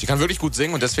 ja. Bartsch, kann wirklich gut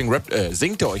singen und deswegen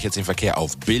singt er euch jetzt den Verkehr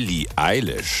auf Billie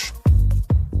Eilish.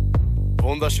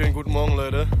 Wunderschönen guten Morgen,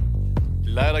 Leute.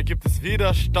 Leider gibt es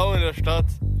wieder Stau in der Stadt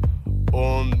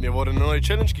und mir wurde eine neue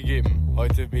Challenge gegeben.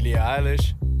 Heute Billie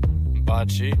Eilish,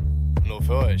 Batschi, nur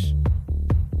für euch.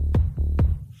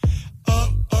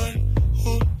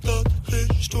 A100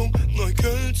 Richtung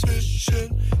Neukölln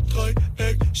zwischen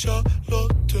Dreieck,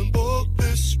 Charlottenburg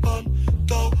bis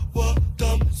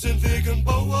Spandauer-Damm sind wegen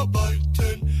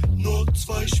Bauarbeiten nur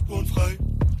 2 Spuren frei.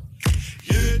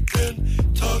 Jeden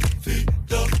Tag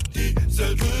wieder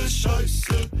dieselbe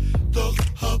Scheiße, doch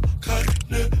hab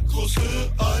keine große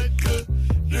Eile.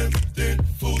 Nimm den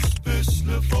Fuß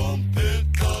bissle vom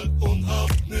Pedal und hab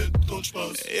mit uns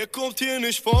Spaß. Ihr kommt hier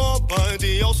nicht vorbei,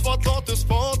 die Ausfahrt dort ist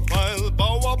fort, weil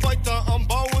Bauarbeiter am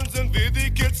Bauen sind wie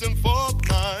die Kids in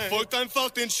Fortnite. Folgt einfach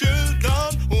den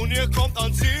Schildern und ihr kommt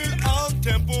ans Ziel an.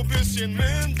 Tempo bisschen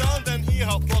mindern, denn ihr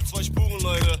habt noch 2 Spuren,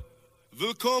 Leute.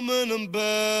 Willkommen in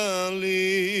Berlin,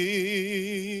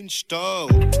 Stau.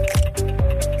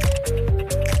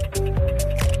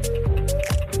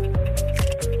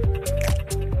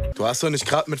 Du hast doch nicht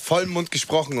gerade mit vollem Mund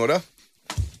gesprochen, oder?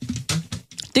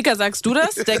 Dicker, sagst du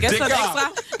das? Der gestern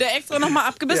extra nochmal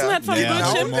abgebissen hat vom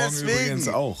Brötchen?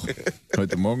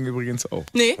 Heute Morgen übrigens auch.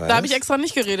 Nee, da habe ich extra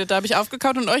nicht geredet. Da habe ich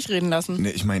aufgekaut und euch reden lassen.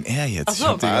 Nee, ich meine er jetzt. Ach so. Ich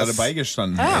hab dir gerade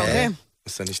beigestanden. Ah, okay.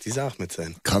 Muss doch nicht dieser Ahmed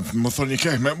sein. Muss doch nicht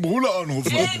gleich meinen Bruder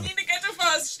anrufen. Die eine Kette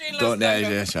fast stehen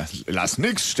lassen. Lass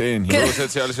nix stehen hier. So, ist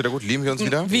jetzt hier alles wieder gut? Lieben wir uns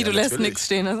wieder? Wie, du lässt nichts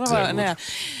stehen. Das ist aber, naja.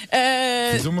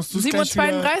 Wieso musst du's gleich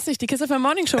 7:32 die Kiss FM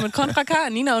Morning Show mit Kontra K,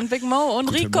 Nina und Big Mo und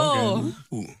Rico.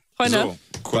 Freunde. So,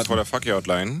 kurz vor der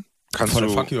Fuck-You-Outline. Kannst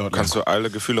du alle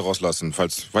Gefühle rauslassen?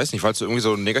 Falls du irgendwie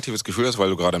so ein negatives Gefühl hast, weil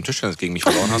du gerade am Tischtennis gegen mich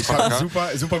verloren hast. Ich habe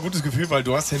ein super gutes Gefühl, weil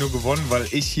du hast ja nur gewonnen, weil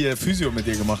ich hier Physio mit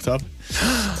dir gemacht habe.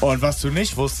 Und was du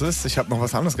nicht wusstest, ich habe noch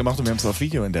was anderes gemacht und wir haben es auf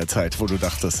Video in der Zeit, wo du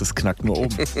dachtest, es knackt nur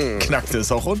oben. Knackte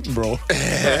es auch unten, Bro.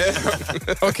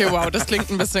 Okay, wow, das klingt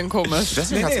ein bisschen komisch. Es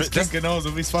klingt genau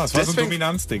so, wie es war. Es war so ein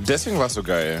Dominanzding. Deswegen war es so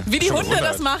geil. Wie die Hunde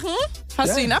das machen?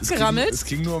 Hast du ihn abgerammelt? Es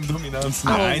ging nur um Dominanz.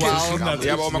 Nein, wow.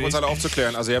 Ja, aber auch mal kurz alle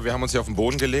aufzuklären. Also ja, wir haben uns hier auf den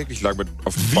Boden gelegt. Ich lag mit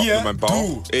meinem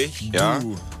Bauch.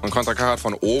 Und Kontra K hat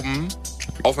von oben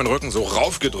auf meinen Rücken so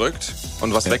raufgedrückt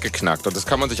und was weggeknackt. Und das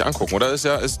kann man sich angucken, oder?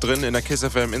 Ist drin in der Kiss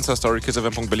FM Insta-Story,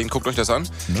 kissfm.berlin. Guckt euch das an.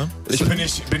 Ne? Ich bin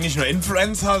nicht nur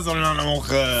Influencer, sondern auch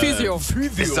Physio.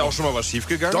 Ist da auch schon mal was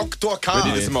schiefgegangen? Dr. K.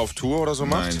 Wenn ihr das immer auf Tour oder so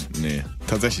macht? Nein, nee,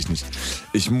 tatsächlich nicht.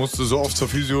 Ich musste so oft zur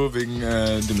Physio wegen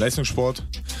dem Leistungssport.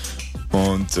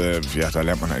 Und da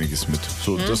lernt man einiges mit.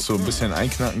 So, das so ein bisschen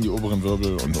einknacken, die oberen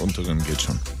Wirbel und unteren geht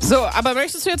schon. So, aber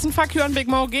möchtest du jetzt ein Fuck You an Big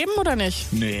Mo geben oder nicht?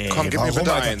 Nee, komm, gib mir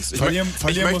bitte eins. Verlieren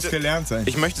muss gelernt sein.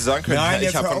 Ich möchte sagen können,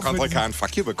 ich habe von Kontra K ein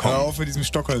Fuck You bekommen. Hör auf mit diesem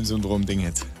Stockholm-Syndrom-Ding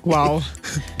jetzt. Wow.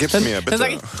 Gib's mir, bitte. Dann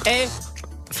sag ich, ey,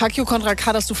 Fuck You Kontra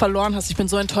K, dass du verloren hast. Ich bin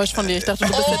so enttäuscht von dir. Ich dachte,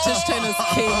 du bist der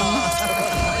Tischtennis-King.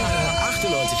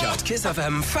 98.8 Kiss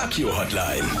FM Fuck You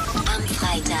Hotline. Am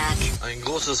Freitag. Ein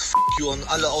großes Fuck you an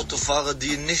alle Autofahrer,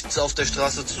 die nichts auf der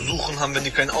Straße zu suchen haben, wenn die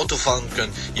kein Auto fahren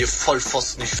können. Ihr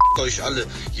Vollpfosten, ich fuck euch alle,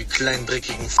 ihr kleinen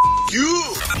dreckigen Fuck you.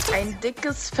 Ein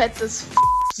dickes, fettes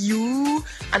Fuck you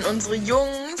an unsere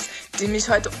Jungs, die mich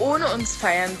heute ohne uns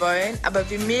feiern wollen. Aber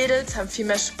wir Mädels haben viel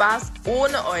mehr Spaß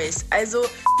ohne euch. Also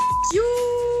Fuck you.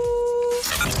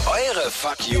 Eure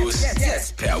Fuck Yous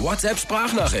jetzt per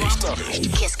WhatsApp-Sprachnachricht.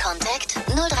 Kiss Contact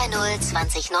 030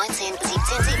 2019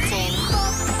 1717.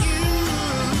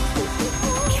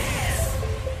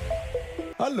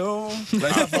 Hallo.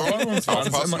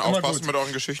 Aufpassen mit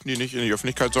euren Geschichten, die nicht in die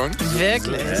Öffentlichkeit sollen.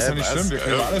 Wirklich? Das ist ja nicht schlimm, wir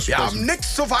können alles sprechen. Wir haben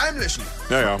nichts zu verheimlichen.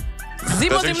 Ja.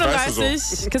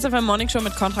 7:37 Kiss FM Morning Show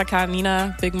mit Kontra K,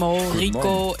 Nina, Big Mo,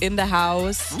 Rico in the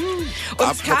house.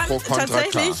 Und es kam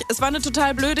tatsächlich, es war eine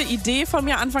total blöde Idee von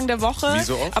mir Anfang der Woche. Wie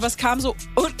so oft? Aber es kam so,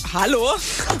 hallo?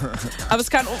 Aber es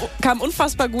kam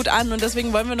unfassbar gut an und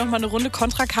deswegen wollen wir noch mal eine Runde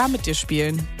Kontra K mit dir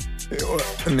spielen.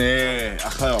 Nee,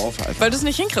 ach hör auf, Alter. Weil du es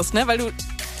nicht hinkriegst, ne? Weil du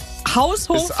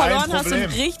haushoch verloren hast und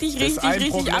richtig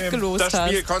abgelost hast. Das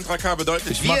Spiel Kontra K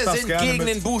bedeutet, wir sind gegen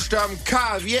den Buchstaben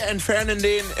K. Wir entfernen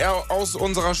den aus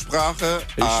unserer Sprache.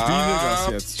 Ich spiele das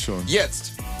jetzt schon.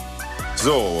 Jetzt.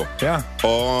 So. Ja.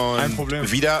 Und ein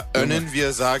Problem. Wieder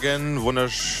wir sagen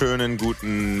wunderschönen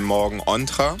guten Morgen,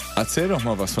 Ontra. Erzähl doch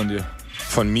mal was von dir.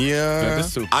 Von mir, wer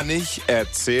bist du? Anich,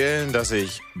 erzählen, dass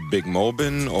ich Big Mo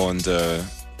bin und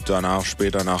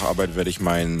später nach Arbeit werde ich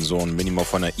meinen Sohn Minimo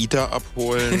von der ITA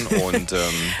abholen und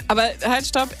aber halt,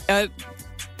 stopp. Er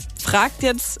fragt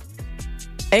jetzt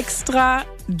extra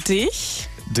dich.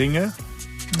 Dinge?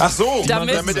 Ach so,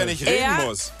 damit damit er nicht reden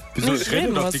muss. Wieso? Ich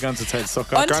rede doch die ganze Zeit. Ist doch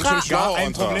gar Ontra, ganz schön schlau,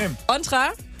 ein Problem. Ontra,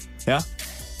 Ja?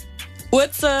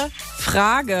 kurze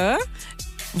Frage.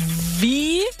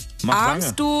 Wie Mach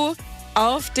ahmst du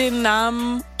auf den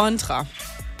Namen Ontra?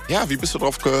 Ja, wie bist du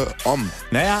drauf gekommen?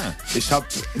 Naja, ich habe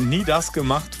nie das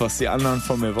gemacht, was die anderen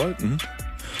von mir wollten.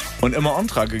 Und immer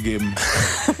Ontra gegeben.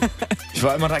 Ich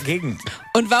war immer dagegen.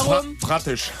 Und warum?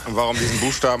 Praktisch. Und warum diesen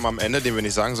Buchstaben am Ende, den wir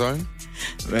nicht sagen sollen?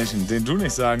 Welchen? Den du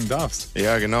nicht sagen darfst.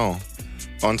 Ja, genau.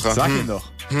 Ontra. Sag ihn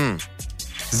doch.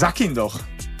 Sag ihn doch.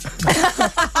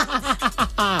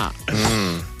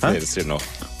 Nee, das zählt noch.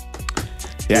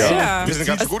 Ja. Wir sind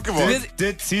ganz gut geworden.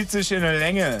 Das zieht sich in eine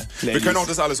Länge. Wir können auch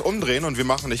das alles umdrehen und wir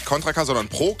machen nicht Kontra K, sondern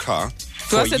Pro K.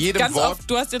 Du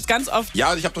hast jetzt ganz oft.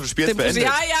 Ja, ich habe doch das Spiel jetzt beendet.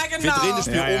 Ja, genau. Wir drehen das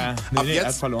Spiel um.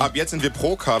 Nee, Ab jetzt sind wir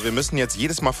Pro K. Wir müssen jetzt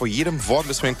jedes Mal vor jedem Wort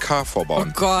müssen wir ein K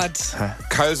vorbauen. Oh Gott.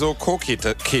 Kalso,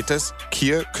 Koketes,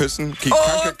 Kier, Küssen,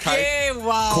 Okay,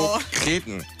 wow.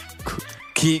 Konkreten.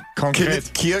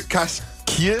 Konkret. Kier,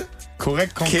 Kiel.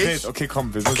 Korrekt, konkret. Okay,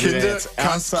 komm, wir sind Kinder, jetzt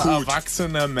ernste, Kut.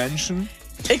 erwachsene Menschen.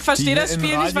 Ich verstehe das in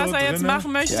Spiel nicht, was Radio er jetzt drinnen.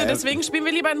 machen möchte. Ja. Deswegen spielen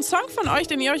wir lieber einen Song von euch,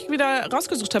 den ihr euch wieder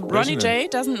rausgesucht habt. Ronnie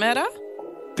J, Doesn't Matter.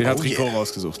 Den hat Rico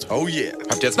rausgesucht. Oh yeah.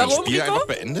 Habt ihr jetzt mein Warum, Spiel Rico? einfach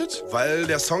beendet? Weil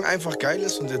der Song einfach geil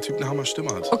ist und der Typ eine Hammer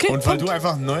Stimme hat. Okay, Und weil du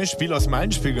einfach ein neues Spiel aus dem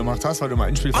alten Spiel gemacht hast, weil du mal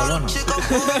ein Spiel verloren hast.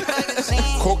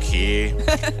 Okay.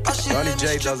 Ronnie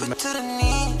J doesn't matter.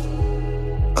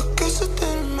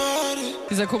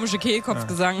 Dieser komische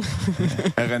Kehlkopfgesang.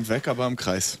 Er rennt weg, aber im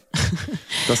Kreis.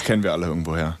 Das kennen wir alle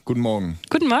irgendwoher. Guten Morgen.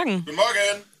 Guten Morgen. Guten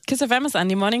Morgen. Kiss FM ist an,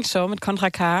 die Morning Show mit Kontra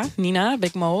K, Nina,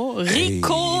 Big Mo,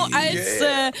 Rico als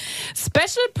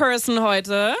Special Person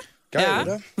heute. Geil,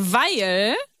 oder?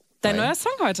 Weil dein neuer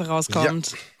Song heute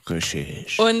rauskommt.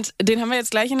 Richtig. Und den haben wir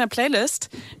jetzt gleich in der Playlist.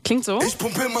 Klingt so. Ich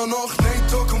pump immer noch Nate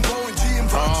Dogg und Bowen im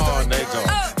Oh, Nate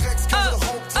Dogg.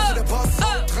 Der Bass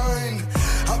haut rein.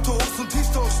 Hab du Hochs und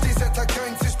Tiefs, doch steh seit Tag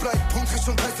 1. Ich bleib punkrig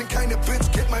und heiß, denn keine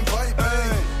Bitch kennt mein Vibe.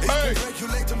 Ich bin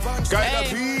regulate und Wahnsinn. Geiler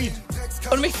Beat.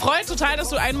 Und mich freut total, dass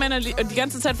du die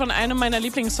ganze Zeit von einem meiner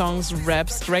Lieblingssongs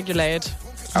rappst, Regulate.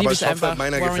 Lieb Aber ich ich hoffe, einfach.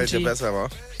 meiner Warranty. gefällt dir besser, wa?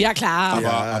 Ja, klar.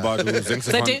 Aber du singst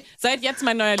Seit jetzt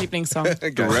mein neuer Lieblingssong.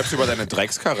 Du rappst über deine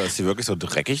Dreckskarre. Ist die wirklich so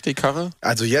dreckig, die Karre?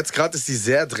 Also jetzt gerade ist die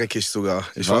sehr dreckig sogar.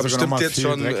 Ich war war sogar noch bestimmt mal jetzt viel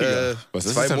schon dreckiger. Was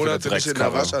ist 2 das denn für eine Monate nicht in der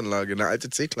Dreckskarre? Waschanlage. Eine alte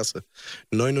C-Klasse.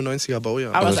 99er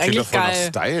Baujahr. Aber das ist klingt eigentlich doch voll nach geil.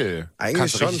 Style. Eigentlich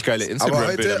Kannst du schon. richtig geile Aber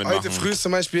Instagram-Bilder heute mitmachen. früh ist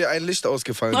zum Beispiel ein Licht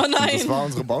ausgefallen. Oh Das nein. war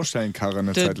unsere Baustellenkarre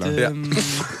eine Zeit lang. Ja.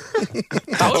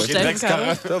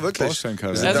 Baustellenkarre. Ja, wirklich.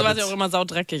 Baustellenkarre. Also war sie auch immer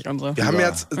saudreckig, unsere. Wir haben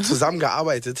jetzt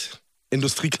zusammengearbeitet.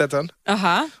 Industrieklettern.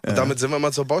 Aha. Und damit sind wir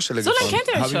mal zur Baustelle So lange gefahren. kennt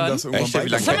ihr euch Hab ihm das schon. irgendwann Echt? Wie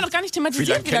lange Das haben wir noch gar nicht thematisiert.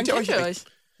 Wie lange kennt ihr euch?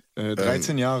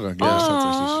 13 Jahre, glaube ich,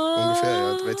 tatsächlich. Ungefähr,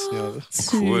 ja, 13 Jahre.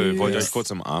 Cool. Wollt ihr euch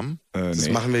kurz umarmen? Das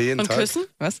machen wir jeden Und Tag. küssen?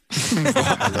 Was?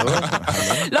 Hallo?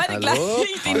 Leute, gleich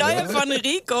die neue von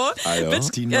Rico. Hallo?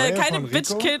 Bitch, Die neue keine von Bitch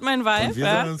Rico? killt mein Und Vibe. wir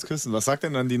Ja? sollen uns küssen. Was sagt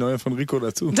denn dann die neue von Rico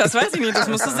dazu? Das weiß ich nicht, das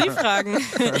musst du sie fragen.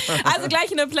 Also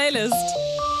gleich in der Playlist.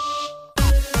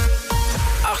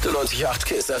 98.8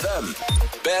 KISS FM.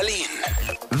 Berlin.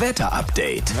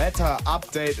 Wetterupdate.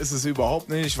 Wetter-Update ist es überhaupt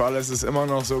nicht, weil es ist immer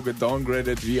noch so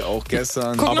gedowngradet wie auch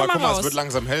gestern. Guck Aber noch mal guck mal, raus. es wird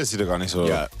langsam hell. Es sieht ja gar nicht so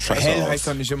Ja, scheiße hell aus. heißt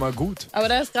doch nicht immer gut. Aber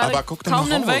da ist gerade Aber guck doch kaum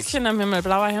mal ein raus. Wölkchen am Himmel,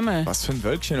 blauer Himmel. Was für ein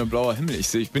Wölkchen und blauer Himmel.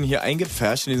 Ich bin hier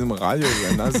eingepfercht in diesem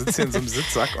Radiosender, sitze hier in so einem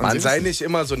Sitzsack. Und Man, Sie sei wissen- nicht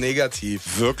immer so negativ.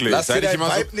 Wirklich. Lass Sei dir nicht dein immer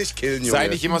so- Vibe nicht killen, Junge. Sei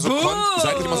nicht immer so,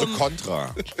 sei nicht immer so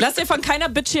kontra. Lass dir von keiner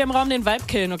Bitch hier im Raum den Vibe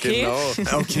killen, okay?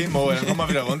 Genau. Okay, Mo, dann komm mal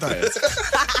wieder runter jetzt.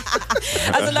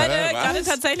 Also Leute, gerade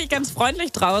tatsächlich ganz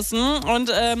freundlich draußen und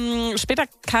später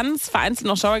kann es vereinzelt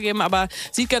noch Schauer geben, aber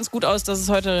sieht ganz gut aus, dass es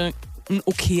heute ein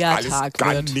okayer Alles Tag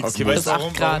gar wird. nichts. Okay, Bis weißt du, 8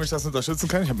 warum Grad. ich das unterstützen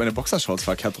kann? Ich habe meine Boxershorts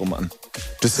verkehrt rum an.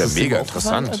 Das ist ja Das ist mega auch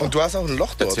interessant. Und du hast auch ein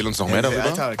Loch dort. Erzähl uns noch mehr darüber.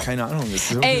 Alter, keine Ahnung. Das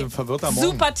ist irgendwie Ey, ein verwirrter Morgen.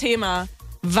 super Thema.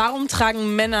 Warum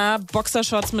tragen Männer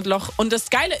Boxershorts mit Loch? Und das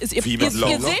Geile ist, ihr Wie mit Loch?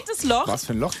 seht das Loch. Was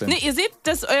für ein Loch denn? Nee, ihr seht,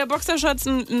 dass euer Boxershorts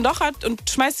ein Loch hat und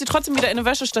schmeißt sie trotzdem wieder in eine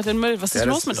Wäsche statt in den Müll. Was ist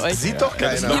los mit euch? Sieht doch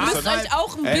keiner. Ihr müsst euch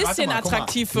auch ein Ey, warte bisschen mal, guck mal.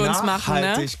 attraktiv für uns machen, ne?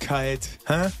 Nachhaltigkeit.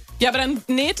 Hä? Ja, aber dann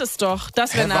näht es doch.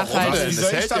 Das wäre warum nachhaltig. denn? Wie Das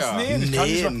soll ich hält das ja. nähen? Ich kann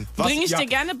nicht Nähen. was- Bring ich ja. dir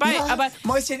gerne bei, Ja, aber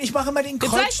Mäuschen, ich mache immer den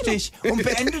Jetzt sag ich Kreuzstich und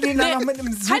beende den dann noch mit einem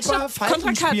halt, super stopp,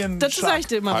 Kontra K, Faltenspielen. dazu sage ich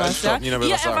dir immer Halt, was. stopp, Ja? Nina will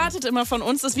Ihr was sagen. erwartet immer von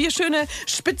uns, dass wir schöne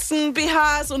Spitzen,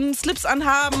 BHs und Slips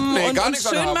anhaben Nee, und gar uns nichts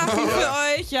schön anhaben. machen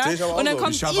für euch. Ja? Sehe ich aber auch Und dann so.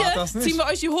 kommt Ich erwarte ihr, das nicht. ziehen wir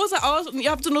euch die Hose aus und ihr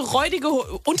habt so eine räudige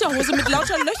Unterhose mit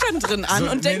lauter Löchern drin an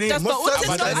So, und denkt, nee, dass bei muss uns das jetzt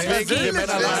aber noch deswegen, alles wir geht.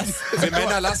 Männer Wir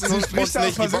Männer lassen uns spricht nicht aus die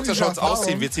persönlicher Boxershorts Erfahrung.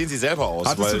 ausziehen, wir ziehen sie selber aus.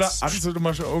 Hattest du weil das Hattest du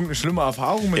mal schon irgendeine schlimme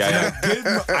Erfahrung mit so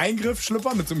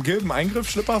einem gelben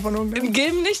Eingriffsschlipper, von irgendeinem? Im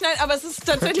Gelben nicht, nein, aber es ist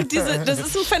tatsächlich das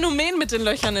ist ein Phänomen mit den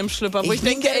Löchern im Schlipper, wo ich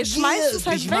denke, ey, schmeiß es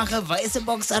halt ich weg. mache weiße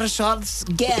Boxershorts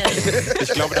gelb. Ich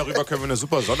glaube, darüber können wir eine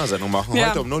super Sondersendung machen,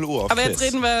 heute um 0 Uhr auf Aber KISS. jetzt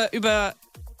reden wir über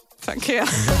Verkehr.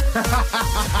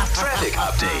 Traffic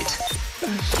Update.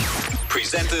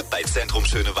 Presented bei Zentrum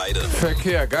Schöneweide.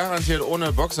 Verkehr garantiert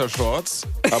ohne Boxershorts,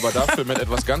 aber dafür mit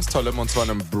etwas ganz Tollem, und zwar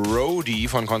einem Brody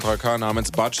von KONTRA K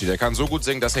namens Batschi. Der kann so gut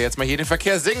singen, dass er jetzt mal hier den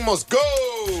Verkehr singen muss. Go!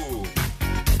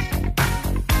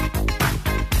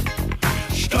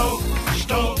 Stau,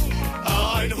 Stau,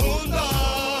 100.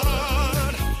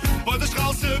 Von der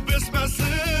Straße bis Messedamm.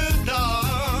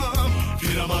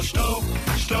 Wieder mal Stau,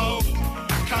 Stau,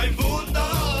 kein Wunder.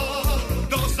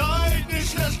 Doch seid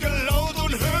nicht schlecht gelaunt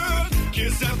und hört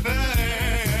KISS FM.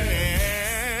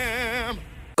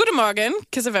 Guten Morgen,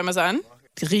 KISS FM ist an.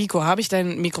 Rico, habe ich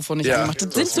dein Mikrofon nicht angemacht?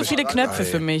 Das sind zu viele Knöpfe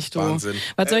für mich, du. Wahnsinn.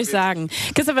 Was soll ich sagen?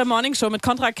 KISS FM Morning Show mit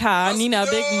KONTRA K, Nina,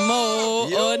 Big Mo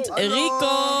und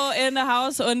Rico in the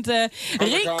house. Und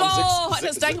Rico, heute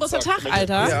ist dein großer Tag,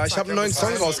 Alter. Ja, ich habe einen neuen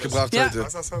Song rausgebracht heute.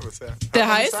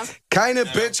 Der heißt? Keine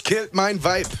Bitch killt mein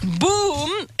Vibe. Boom,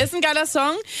 ist ein geiler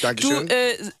Song. Dankeschön.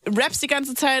 Du rappst die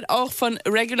ganze Zeit auch von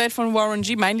Regulate von Warren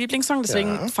G, mein Lieblingssong.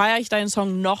 Deswegen feiere ich deinen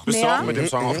Song noch mehr. Bist du auch mit dem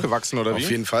Song aufgewachsen, oder wie?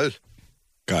 Auf jeden Fall.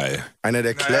 Geil. Einer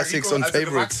der Classics und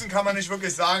Favorites. Gewachsen kann man nicht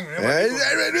wirklich sagen.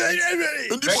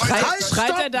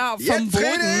 Schreit er da vom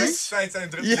Boden?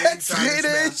 Jetzt rede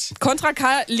ich! KONTRA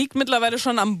K liegt mittlerweile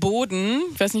schon am Boden.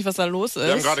 Ich weiß nicht, was da los ist.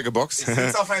 Wir haben gerade geboxt. Ich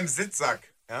sitze auf einem Sitzsack.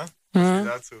 Ja?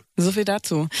 So viel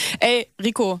dazu. Ey,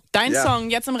 Rico, dein Song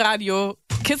jetzt im Radio.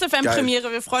 KISS FM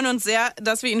Premiere. Wir freuen uns sehr,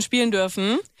 dass wir ihn spielen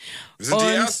dürfen. Wir sind die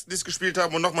Ersten, die es gespielt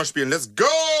haben und nochmal spielen. Let's go!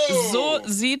 So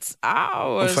sieht's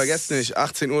aus. Und vergesst nicht,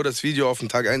 18 Uhr das Video auf dem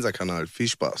Tag 1er Kanal. Viel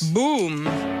Spaß. Boom.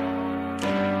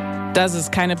 Das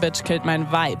ist keine Bitch killt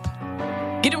mein Vibe.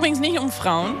 Geht übrigens nicht um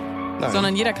Frauen,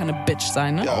 sondern jeder kann eine Bitch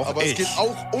sein, ne? Ja, aber es geht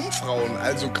auch um Frauen.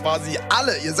 Also quasi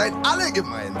alle. Ihr seid alle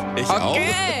gemeint. Ich auch.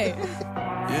 Okay.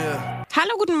 Yeah.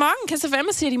 Hallo, guten Morgen. KISS FM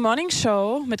ist hier die Morning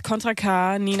Show mit KONTRA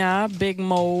K, Nina, Big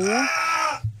Mo.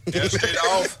 Der steht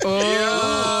auf.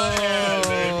 Ja,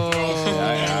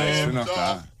 ich bin noch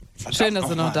da. Schön, dass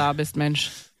du noch da bist,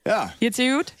 Mensch. Ja. Geht's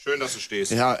dir gut? Schön, dass du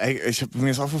stehst. Ja, ey,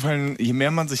 mir ist aufgefallen, je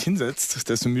mehr man sich hinsetzt,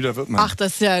 desto müder wird man. Ach,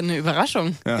 das ist ja eine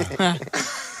Überraschung. Ja.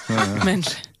 Mensch.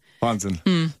 Wahnsinn.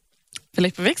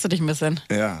 Vielleicht bewegst du dich ein bisschen.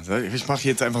 Ja, ich mache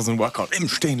jetzt einfach so einen Workout. Im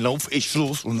Stehen laufe ich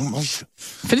los.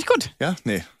 Finde ich gut. Ja,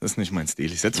 nee, das ist nicht mein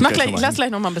Stil. Ich Ich lass gleich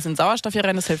noch mal ein bisschen Sauerstoff hier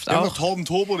rein, das hilft auch. auch. Noch Tauben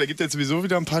Turbo, der gibt jetzt sowieso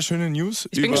wieder ein paar schöne News.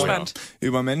 Ich bin gespannt.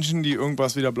 Über Menschen, die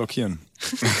irgendwas wieder blockieren.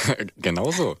 Genau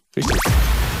so. Richtig.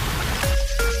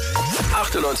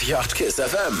 98.8 KISS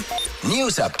FM.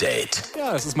 News Update.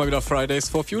 Ja, es ist mal wieder Fridays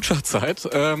for Future Zeit.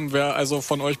 Wer also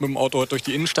von euch mit dem Auto heute durch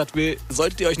die Innenstadt will,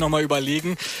 solltet ihr euch nochmal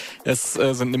überlegen. Es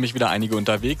sind nämlich wieder einige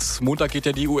unterwegs. Montag geht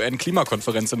ja die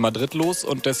UN-Klimakonferenz in Madrid los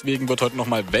und deswegen wird heute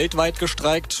nochmal weltweit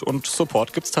gestreikt und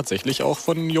Support gibt's tatsächlich auch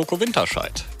von Joko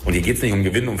Winterscheid. Und hier geht's nicht um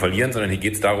Gewinnen, um Verlieren, sondern hier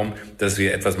geht's darum, dass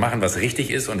wir etwas machen, was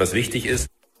richtig ist und was wichtig ist.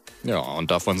 Ja, und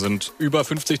davon sind über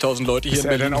 50.000 Leute hier in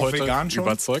Berlin heute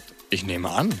überzeugt. Ich nehme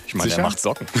an. Ich meine, er macht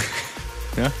Socken.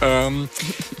 Ja?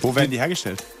 Wo werden die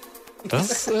hergestellt?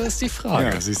 Das ist die Frage.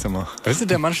 Ja, siehst du mal. Weißt du,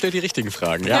 der Mann stellt die richtigen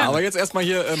Fragen. Ja, aber jetzt erstmal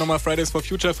hier nochmal Fridays for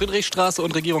Future. Friedrichstraße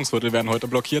und Regierungsviertel werden heute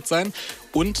blockiert sein.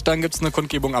 Und dann gibt es eine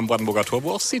Kundgebung am Brandenburger Tor,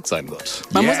 wo auch Seed sein wird.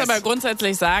 Man muss aber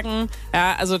grundsätzlich sagen,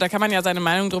 ja, also da kann man ja seine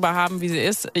Meinung drüber haben, wie sie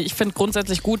ist. Ich finde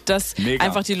grundsätzlich gut, dass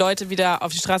einfach die Leute wieder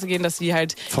auf die Straße gehen, dass sie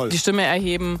halt die Stimme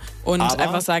erheben und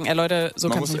einfach sagen, ey Leute, so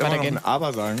kann es nicht weitergehen. Man muss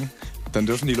aber sagen, dann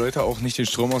dürfen die Leute auch nicht den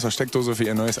Strom aus der Steckdose für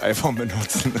ihr neues iPhone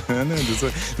benutzen.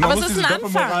 Aber es ist ein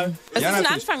Anfang. Es ist ein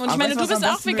Anfang. Und ich meine, du bist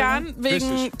auch vegan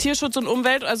wegen Tierschutz und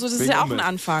Umwelt. Also das ist ja auch ein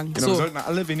Anfang. Genau, wir sollten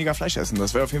alle weniger Fleisch essen.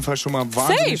 Das wäre auf jeden Fall schon mal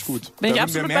wahnsinnig gut. Bin ich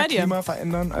absolut bei dir. Da würden wir mehr Klima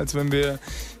verändern, als wenn wir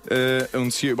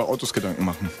uns hier über Autos Gedanken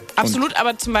machen. Absolut,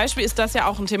 aber zum Beispiel ist das ja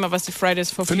auch ein Thema, was die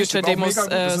Fridays for Future Demos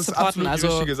supporten.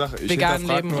 Also vegan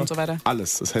leben und so weiter.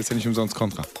 Alles. Das heißt ja nicht umsonst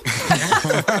Kontra.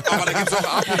 Aber da gibt es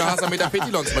auch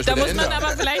Apelhasameter-Petilon zum Beispiel. Da muss man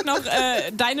aber vielleicht noch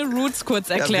deine Roots kurz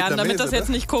erklären, damit das jetzt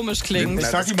nicht komisch klingt. Ich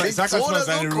sag euch mal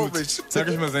seine Roots. Sag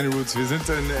euch mal seine Roots. Wir sind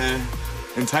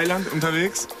in Thailand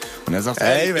unterwegs und er sagt,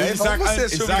 ich sag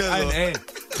allen, ey,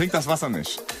 trink das Wasser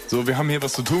nicht. So, wir haben hier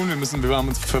was zu tun, wir haben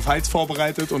uns für Fights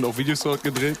vorbereitet und auch Videos dort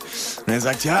gedreht. Und er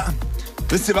sagt, ja,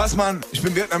 wisst ihr was, Mann, ich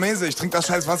bin Vietnamese, ich trinke das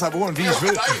scheiß Wasser wo und wie ich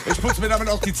will. Ich putze mir damit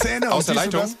auch die Zähne. Aus der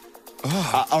Leitung?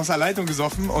 Aus der Leitung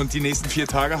gesoffen und die nächsten 4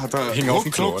 Tage hat er auf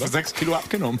dem Klo, 6 Kilo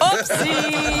abgenommen. Upsi!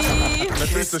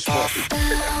 Das ist Sport.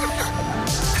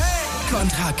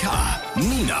 Kontra K,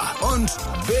 Nina und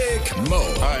Big Mo.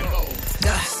 Hi.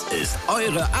 Das ist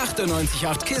eure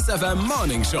 98.8 Kiss FM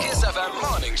Morning Show. Kiss FM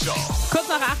Morning Show. Kurz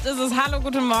nach 8 ist es. Hallo,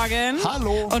 guten Morgen.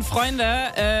 Hallo. Und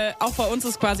Freunde, auch bei uns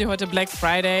ist quasi heute Black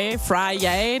Friday.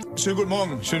 Schönen guten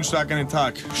Morgen. Schön stark in den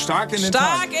Tag. Stark in den Tag.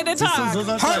 Stark in den Tag. Siehst du, so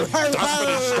soll's sein.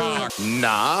 Stark.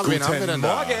 Na, wen haben wir denn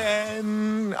da?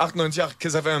 Morgen. 98.8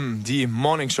 Kiss FM, die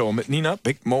Morning Show mit Nina,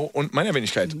 Big Mo und meiner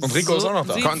Wenigkeit. Und Rico ist auch noch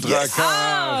da. Kontra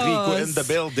K, Rico in the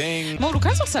building. Mo, du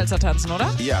kannst doch Salsa tanzen,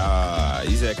 oder? Ja,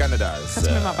 ich kann das. Kannst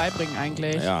du mir mal beibringen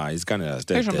eigentlich. Ja, ich kann das.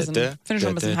 Finde ich schon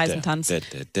ein bisschen heißen Tanz.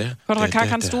 Kontra K,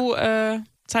 kannst du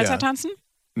Salsa tanzen?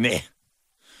 Nee.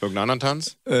 Irgendeinen anderen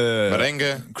Tanz?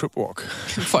 Merengue? Crip Walk.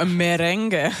 Vor allem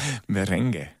Merengue.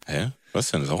 Merengue. Hä? Was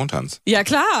denn? Das ist auch ein Tanz. Ja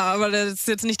klar, aber das ist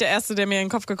jetzt nicht der erste, der mir in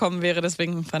den Kopf gekommen wäre,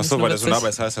 deswegen fand ich es Achso, weil der so nah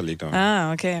bei Salsa liegt.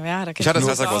 Ah, okay, ja, da ich hatte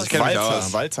Salsa groß, ich kenne mich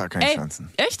aus. Walzer kann ich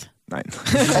tanzen. Echt? Nein.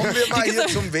 Kommen wir mal hier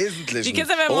zum Wesentlichen. Die Kiss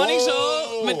FM Morning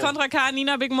Show mit Kontra K,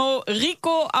 Nina, Big Mo,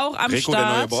 Rico auch am Rico, Start.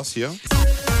 der neue Boss hier.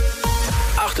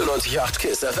 98.8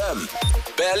 Kiss FM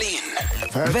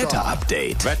Berlin.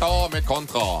 Wetterupdate. Wetter mit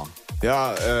Kontra.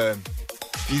 Ja,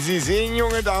 wie Sie sehen,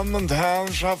 junge Damen und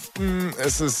Herrschaften,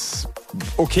 es ist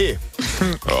okay.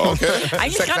 Okay.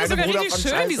 Eigentlich gerade sogar richtig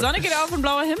schön. Die Sonne geht auf und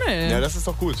blauer Himmel. Ja, das ist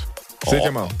doch gut. Seht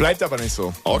ihr mal. Bleibt aber nicht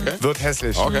so. Okay. Wird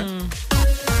hässlich. Okay.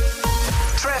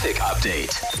 Traffic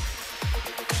Update.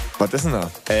 Was ist denn da?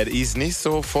 Es ist nicht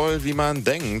so voll, wie man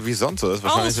denkt, wie sonst so ist.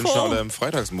 Wahrscheinlich sind schon alle im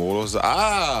Freitagsmodus. Sind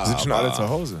schon alle zu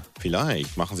Hause.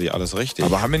 Vielleicht machen sie alles richtig.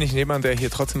 Aber haben wir nicht jemanden, der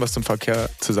hier trotzdem was zum Verkehr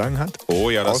zu sagen hat?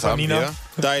 Oh ja, das Außer haben Nina? wir.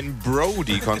 Dein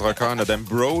Brody, Kontra K, dein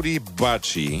Brody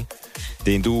Bacci,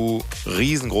 den du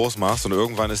riesengroß machst und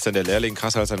irgendwann ist dann der Lehrling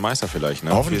krasser als ein Meister vielleicht,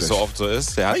 ne? Wie es so oft so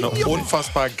ist. Der hat eine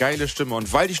unfassbar geile Stimme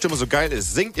und weil die Stimme so geil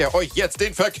ist, singt er euch jetzt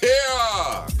den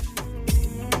Verkehr!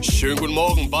 Schönen guten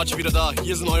Morgen, Bartsch wieder da.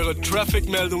 Hier sind eure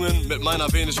Traffic-Meldungen mit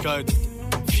meiner Wenigkeit.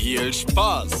 Viel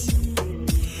Spaß!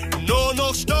 Nur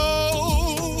noch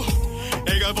Stau!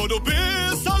 Egal wo du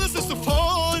bist, alles ist so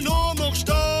voll. Nur noch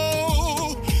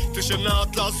Stau! Zwischen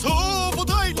Adlershof und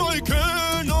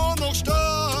Neukölln, nur noch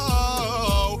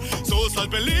Stau! So ist halt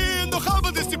Berlin, doch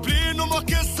habe Disziplin und mach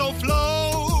Kiss auf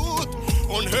laut.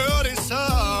 Und hör den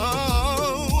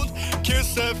Sound, Kiss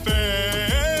FM.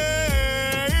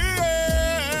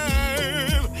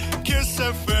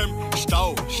 FM,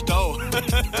 Stau,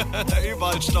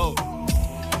 überall Stau.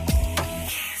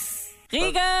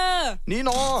 Riege!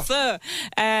 Nino! So,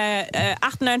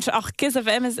 98 auch Kiss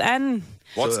FM ist an.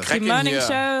 What's Die cracking Morning hier?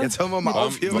 Show. Jetzt hören wir mal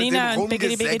auf hier mit Nina dem und Big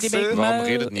Rumgesächsel. Warum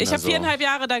redet Nina Ich habe so? 4,5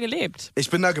 Jahre da gelebt. Ich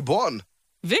bin da geboren.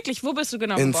 Wirklich? Wo bist du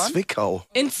genau In geboren? Zwickau.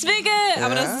 In Zwickel!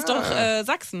 Aber das ist doch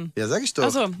Sachsen. Ja, sag ich doch.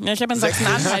 Achso, ja, ich habe in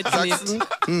Sachsen-Anhalt gelebt.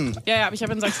 Sachsen? Ja, aber ich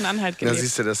habe in Sachsen-Anhalt Ja, gelebt.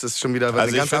 siehst du, das ist schon wieder Also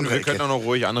eine ich ganz finde, andere wir können Ecke. auch noch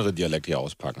ruhig andere Dialekte hier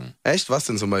auspacken. Echt? Was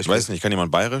denn zum Ich Beispiel? weiß nicht, kann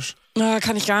jemand bayerisch?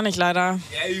 Kann ich gar nicht, leider.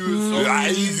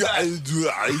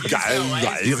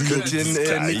 Wir könnten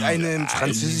mit einem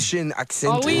französischen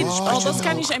Akzent. Oh, oui. Das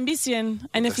kann ich ein bisschen.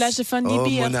 Eine Flasche von die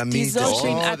Bier, mon ami, die so das-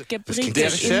 schön Der abgeprickelt in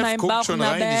Chef meinem guckt schon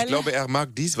rein. Ich Bauchnabel. glaube, er mag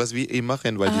dies, was wir ihm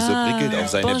machen, weil die so prickelt auf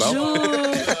seine Bauch. Bonjour,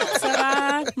 ça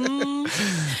va?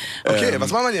 Okay,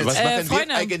 was machen wir jetzt? Was machen Freunde.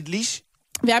 wir eigentlich?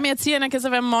 Wir haben jetzt hier in der Kiss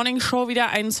FM Morning Show wieder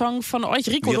einen Song von euch.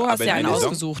 Rico, Wir du hast haben ja einen einen Song.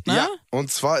 ausgesucht, ne? Ja,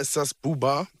 und zwar ist das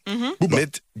Buba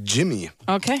mit Jimmy.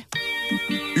 Okay.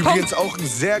 Übrigens auch ein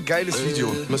sehr geiles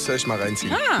Video. Müsst ihr euch mal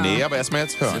reinziehen. Nee, aber erstmal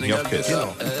jetzt hören. Hier auf Kiss.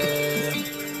 Genau.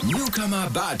 Newcomer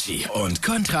Baji und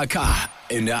Kontra K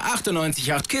in der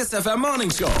 98.8 Kiss FM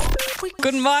Morning Show.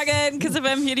 Guten Morgen, Kiss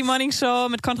FM, hier die Morning Show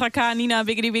mit Kontra K, Nina,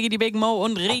 Biggie, Big Mo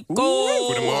und Rico.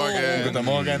 Guten Morgen. Guten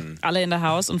Morgen. Alle in der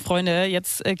Haus. Und Freunde,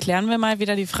 jetzt klären wir mal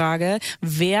wieder die Frage,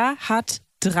 wer hat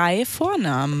 3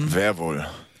 Vornamen? Wer wohl?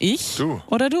 Ich Du.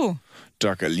 oder du?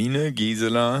 Jacqueline,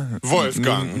 Gisela,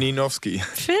 Wolfgang. Ninowski.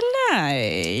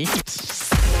 Vielleicht.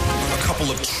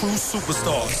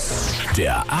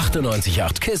 Der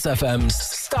 98.8 Kiss FM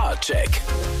Star Check.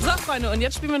 So, Freunde, und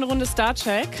jetzt spielen wir eine Runde Star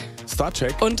Trek. Star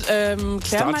Trek. Und klären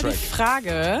Star mal Trek. die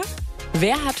Frage,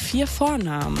 wer hat 4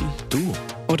 Vornamen? Du.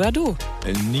 Oder du?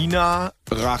 Nina,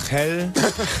 Rachel,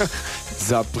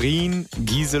 Sabrine,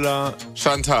 Gisela.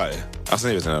 Chantal. Achso,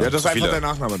 nee, wir sind Ja, das ist zu einfach viele. der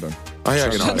Nachname dann. Ah ja,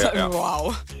 genau. Chantal, Ja, ja.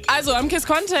 Wow. Also, am Kiss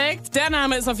Contact, der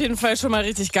Name ist auf jeden Fall schon mal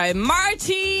richtig geil.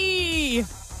 Marty!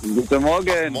 Guten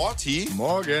Morgen. Morty?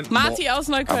 Morgen. Marty aus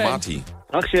Neukölln. Marty.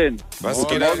 Tachchen. Was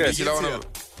geht ab? Morgen. Welche Laune?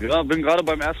 Ja, bin gerade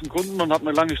beim ersten Kunden und habe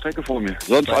eine lange Strecke vor mir.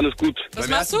 Sonst alles gut. Was Beim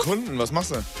machst ersten du? Kunden, was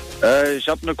machst du? Ich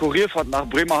habe eine Kurierfahrt nach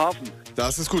Bremerhaven.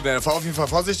 Das ist gut, fahr auf jeden Fall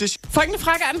vorsichtig. Folgende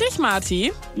Frage an dich,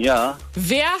 Marty. Ja.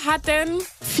 Wer hat denn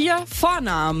 4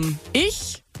 Vornamen?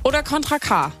 Ich oder Kontra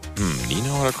K?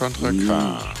 Nina oder Kontra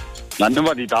K? Dann nimm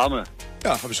mal die Dame.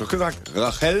 Ja, habe ich doch gesagt.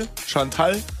 Rachel,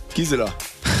 Chantal, Gisela.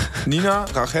 Nina,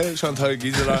 Rachel, Chantal,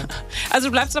 Gisela. Also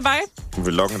du bleibst dabei?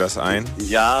 Wir loggen das ein.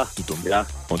 Ja. Du dumm. Ja.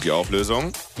 Und die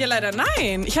Auflösung? Ja, leider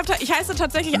nein. Ich heiße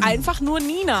tatsächlich einfach nur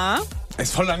Nina.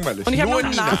 Ist voll langweilig. Und ich habe Nur noch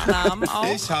einen Nina. Nachnamen auch.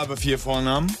 Ich habe 4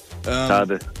 Vornamen.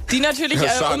 Schade. Die natürlich,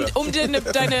 schade. um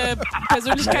deine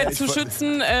Persönlichkeit zu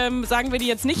schützen, sagen wir die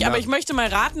jetzt nicht. Na, aber ich möchte mal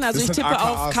raten. Also das ich sind tippe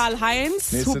AKAs. auf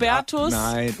Karl-Heinz, Hubertus.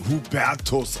 Nein,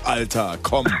 Hubertus, Alter,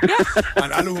 komm.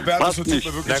 An alle Hubertus, tut mir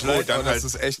wirklich leid, aber das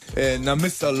ist echt,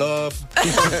 Mr. Love,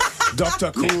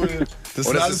 Dr. Cool, das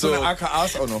sind alles so eine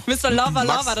AKAs auch noch. Mr.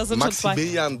 Lover, das sind schon 2.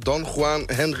 Maximilian Don Juan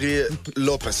Henry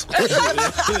Lopez.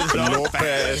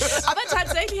 Lopez. Aber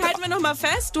tatsächlich halten wir noch mal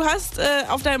fest, du hast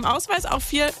auf deinem Ausweis auch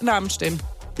 4 Namen stehen.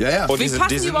 Ja. Und Wie die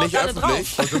passen sind überhaupt nicht alle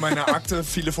öffentlich. Und in meiner Akte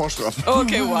viele Vorstrafen.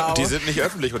 Okay, wow. Die sind nicht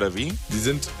öffentlich, oder wie? Die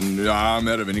sind, ja,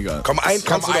 mehr oder weniger. Komm, einen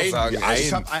kannst du doch sagen.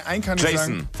 Ich hab einen kann ich Jason.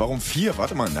 sagen. Warum 4?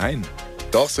 Warte mal, nein.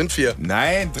 Doch, sind 4.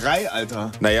 Nein, 3,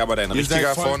 Alter. Naja, aber dein Ihr richtiger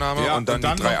seid voll- Vorname ja, und dann die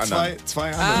 3 noch anderen.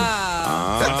 Zwei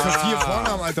andere. Dann für 4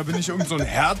 Vornamen, Alter, bin ich irgend so ein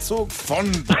Herzog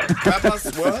von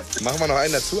Peppersworth. Machen wir noch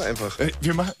einen dazu einfach.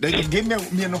 Geben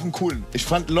mir noch einen coolen. Ich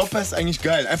fand Lopez eigentlich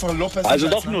geil. Einfach Lopez. Also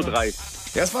doch nur 3.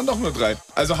 Ja, es waren doch nur 3.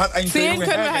 Also hat eigentlich der Zählen junge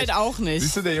können Herr wir halt recht. auch nicht.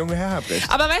 Siehst du, der junge Herr hat recht.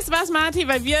 Aber weißt du was, Marti?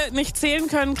 Weil wir nicht zählen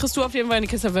können, kriegst du auf jeden Fall eine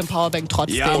Kiss FM Powerbank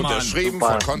trotzdem. Ja, Mann. Unterschrieben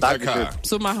Super. von Kontra K. Dankeschön.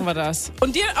 So machen wir das.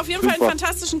 Und dir auf jeden Fall einen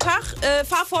fantastischen Tag.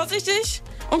 Fahr vorsichtig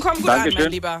und komm gut Dankeschön. an,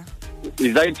 mein Lieber.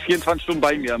 Ihr seid 24 Stunden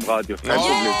bei mir am Radio. Kein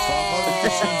Problem.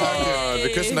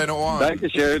 Wir küssen deine Ohren.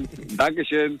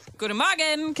 Dankeschön. Guten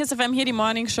Morgen, Kiss FM, hier die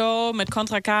Morning Show mit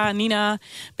Kontra K, Nina,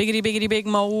 Biggity Big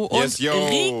Mo und Yes, yo.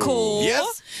 Rico.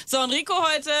 Yes. So, und Rico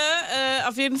heute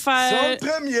auf jeden Fall...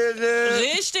 Songpremiere.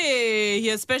 Richtig,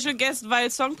 hier Special Guest, weil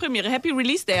Songpremiere. Happy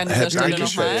Release Day an dieser Happy Stelle Release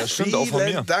nochmal. Day, ja. Stimmt auch von mir.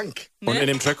 Vielen Dank. Und in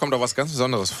dem Track kommt auch was ganz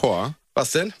Besonderes vor.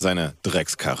 Was denn? Seine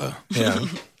Dreckskarre. Ja.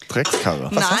 Dreckskarre.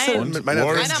 Nein, hast du denn mit meiner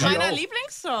einer Dreckskarre? meiner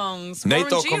Lieblingssongs. Nate Warren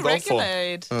Dogg G, kommt auch vor.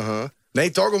 Regulate.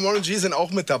 Nate Dogg und Warren G sind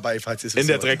auch mit dabei, falls ihr es In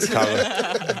der wissen wollt.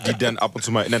 Dreckskarre. Die dann ab und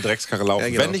zu mal in der Dreckskarre laufen. Ja,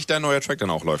 genau. Wenn nicht dein neuer Track dann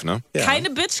auch läuft, ne? Ja. Keine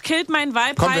Bitch killt mein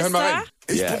Vibe, Komm, wir heißt hören mal er. rein.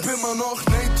 Ich pump immer noch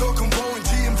Nate Dogg und Warren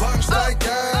G im Wagen steigt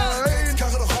ein.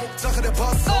 Karre doch Hauptsache, der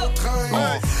Bass haut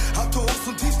rein. Hab du Hochs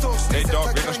und Tiefs doch, Nate Dogg,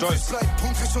 wird er stolz. Bleib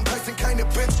punkrig und 13, keine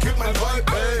Bitch, killt mein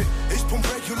Vibe, ey. Ich pump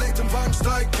Regulate im Wagen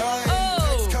steigt ein.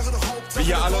 Karre doch Hauptsache, Wie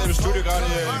hier alle im Studio gerade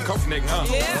den Kopf nicken, ha?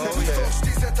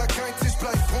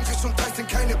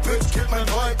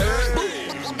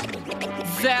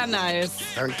 Sehr nice.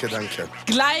 Danke.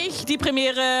 Gleich die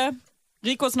Premiere.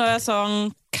 Ricos neuer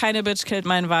Song, Keine Bitch killt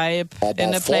mein Vibe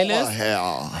in der Playlist.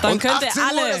 Dann Und könnt ihr 18 Uhr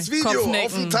alle das Video Kopf auf dem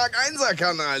nicken. Tag 1er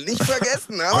Kanal. Nicht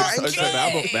vergessen, aber Heute ist der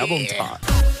Werbung-Tag.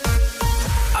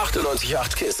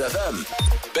 98.8 KISS FM.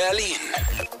 Berlin.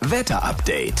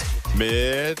 Wetterupdate.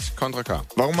 Mit Kontra K.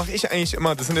 Warum mache ich eigentlich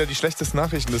immer, das sind ja die schlechtesten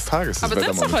Nachrichten des Tages. das Aber Wetter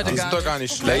sind's doch momentan. heute Die gar sind doch gar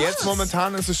nicht Na, schlecht. jetzt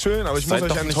momentan ist es schön, aber ich Seid muss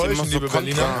euch doch nicht immer enttäuschen, so liebe kontra.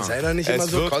 Berliner. sei doch nicht immer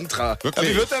so kontra. Ja, Wirklich.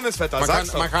 wie wird denn das Wetter? Man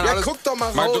Sag's kann, man kann Ja, alles, guck doch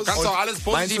mal Du raus. kannst doch alles Meinst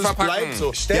positiv du, es verpacken. bleibt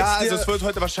so? Stell's Ja, also dir- es wird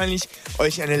heute wahrscheinlich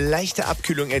euch eine leichte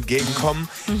Abkühlung entgegenkommen.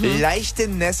 Leichte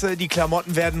Nässe, die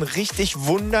Klamotten werden richtig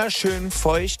wunderschön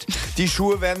feucht. Die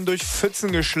Schuhe werden durch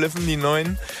Pfützen geschliffen, die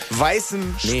neuen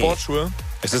weißen Sportschuhe.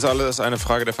 Es ist alles eine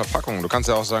Frage der Verpackung. Du kannst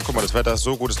ja auch sagen, guck mal, das Wetter ist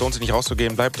so gut, es lohnt sich nicht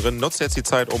rauszugehen, bleibt drin. Nutzt jetzt die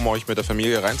Zeit, um euch mit der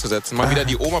Familie reinzusetzen. Mal wieder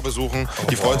die Oma besuchen,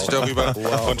 die freut sich darüber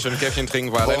und schön ein Käffchen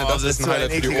trinken, weil alleine das ist ein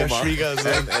Highlight für die Oma.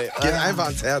 Schwiegersohn, ey. Geht einfach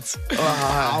ans Herz.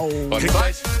 Und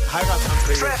Gleich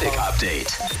Heiratsanträge. Traffic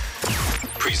Update.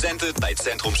 Presented bei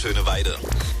Zentrum Schöneweide.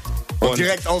 Und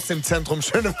direkt aus dem Zentrum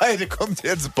Schöneweide kommt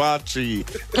jetzt Barchi.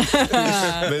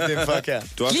 Mit dem Verkehr.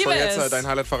 Du hast Liebe vorhin jetzt es. dein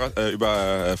Highlight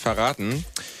verraten.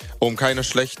 Um keine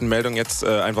schlechten Meldungen jetzt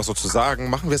einfach so zu sagen,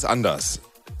 machen wir es anders.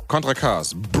 Kontra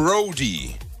K's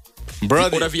Brody.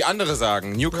 Oder wie andere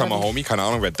sagen, Newcomer Homie, keine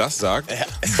Ahnung, wer das sagt.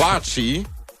 Barchi.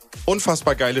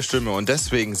 Unfassbar geile Stimme und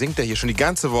deswegen singt er hier schon die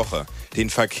ganze Woche den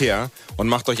Verkehr und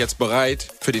macht euch jetzt bereit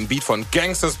für den Beat von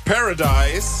Gangsters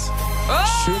Paradise.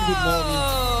 Schönen guten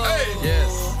Morgen. Hey!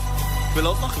 Yes. Will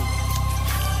laut machen.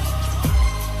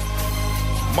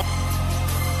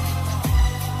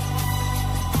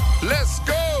 Let's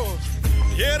go!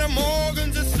 Jeden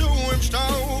Morgen sitzt du im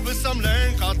Stau, bist am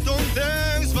Lenkrad und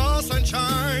denkst, was ein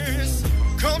Scheiß.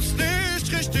 Kommst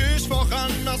nicht richtig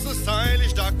voran, das ist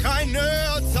heilig, da keine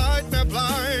Zeit mehr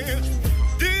bleibt.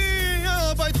 Die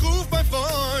Arbeit ruft mein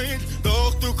Freund,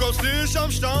 doch du kommst nicht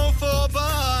am Stau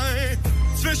vorbei.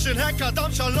 Zwischen Heckert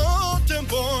und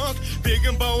Charlottenburg,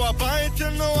 wegen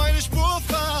Bauarbeiten nur eine Spur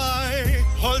frei.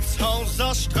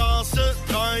 Holzhauser Straße,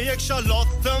 Dreieck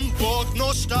Charlottenburg,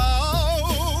 nur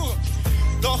Stau.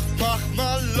 Doch mach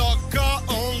mal locker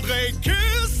und dreh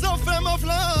Kiss auf einmal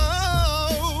fly.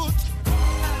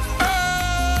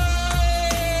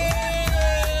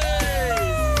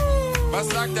 Was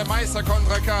sagt der Meister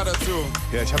Kontra K dazu?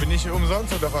 Ja, ich habe ihn nicht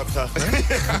umsonst unter Vertrag. Ne?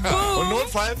 Und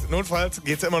notfalls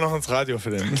geht's immer noch ins Radio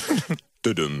für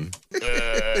den.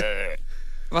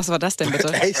 Was war das denn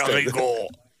bitte?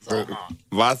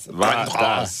 Was war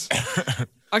das?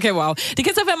 Okay, wow. Die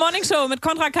Kiss FM Morning Show mit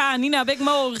Kontra K, Nina, Big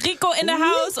Mo, Rico in der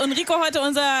Haus und Rico heute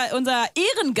unser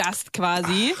Ehrengast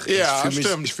quasi. Ja,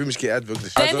 stimmt. Ich fühle mich geehrt,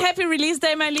 wirklich. Dein Happy Release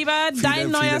Day, mein Lieber.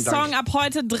 Dein neuer Song ab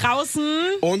heute draußen.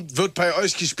 Und wird bei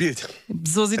euch gespielt.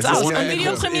 So sieht's aus. Und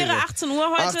Videopremiere 18 Uhr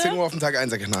heute. 18 Uhr auf dem Tag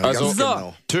 1er-Kanal. Also, ganz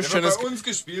genau. Tischtennis bei uns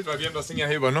gespielt, weil wir haben das Ding ja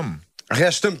hier übernommen. Ach ja,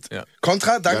 stimmt. Ja.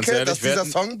 Kontra, danke, ehrlich, dass dieser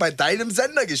Song bei deinem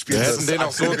Sender gespielt wird. Wir hätten den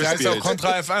auch so Der heißt auch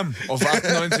Kontra FM auf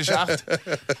 98.8.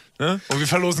 Ne? Und wir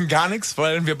verlosen gar nichts,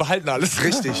 weil wir behalten alles.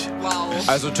 Richtig. Wow.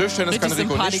 Also Tischtennis Richtig kann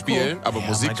Rico nicht sympathico. spielen, aber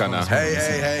Musik kann er.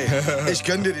 Hey. Ich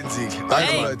gönn dir den Sieg.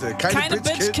 Danke, Leute. Keine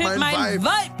Bitch killt mein Vibe.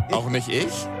 Auch nicht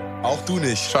ich? Auch du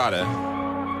nicht. Schade.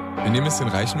 Wir nehmen es den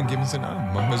Reichen und geben es den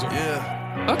Armen. Machen wir so.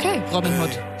 Okay, Robin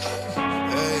Hood.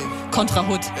 Kontra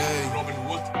Hood.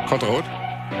 Kontra Hood?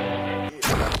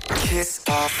 Kiss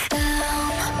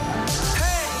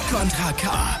Kontra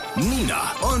K,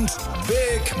 Nina und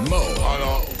Big Mo.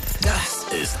 Hallo. Das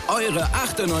ist eure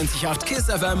 98.8 Kiss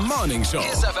FM Morning Show.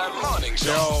 Kiss FM Morning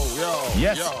Show.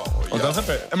 Yes. Und da sind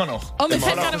wir immer noch. Oh, mir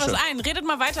fällt gerade was ein. Redet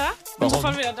mal weiter. Bin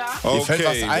sofort wieder da. Mir fällt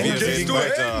was ein. wir reden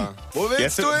weiter. Wo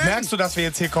willst du hin? Merkst du, dass wir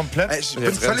jetzt hier komplett Ich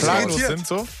bin völlig planlos irritiert. sind?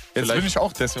 So? Jetzt bin ich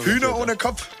auch deswegen. Hühner ohne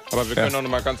Kopf. Aber wir können auch noch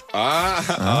mal ganz...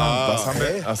 Was haben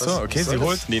wir? Achso, okay, sie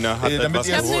holt. Nina hat damit etwas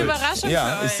ihr Ich habe eine geholt. Überraschung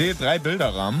Ja, für ich euch. sehe 3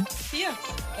 Bilderrahmen. Hier.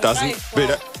 Das Drei. sind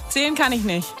Bilder. Zählen kann ich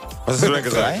nicht. Was hast du denn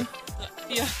gesagt? 3?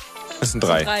 Hier. Das sind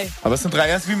 3. 3. Aber es sind 3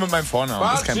 erst wie mit meinem Vornamen.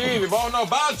 Das ist kein Problem. wir brauchen noch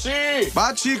Batschi!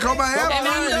 Batschi, komm mal her. Ey, wir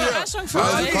haben eine Überraschung für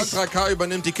Also euch. Kontra K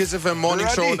übernimmt die Kiss FM Morning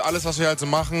Show und alles, was wir halt so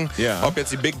machen. Ja. Ob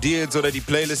jetzt die Big Deals oder die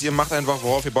Playlist, ihr macht einfach,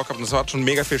 worauf ihr Bock habt. Und es hat schon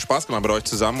mega viel Spaß gemacht mit euch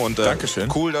zusammen. Und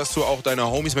Dankeschön. Cool, dass du auch deine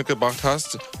Homies mitgebracht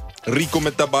hast. Rico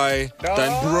mit dabei,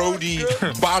 dein Brody,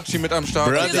 Batschi mit am Start.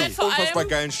 Ihr seid vor Unfassbar allem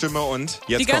geilen Stimme und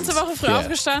jetzt die ganze kommt's. Woche früh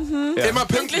aufgestanden. Immer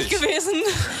Pünktlich pünktlich. gewesen.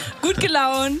 Gut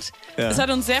gelaunt. Ja. Es hat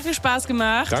uns sehr viel Spaß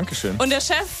gemacht. Dankeschön. Und der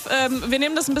Chef, wir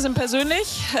nehmen das ein bisschen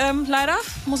persönlich, leider,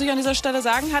 muss ich an dieser Stelle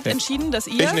sagen, hat entschieden, dass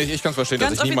ihr Ich nicht, ich kann es verstehen, dass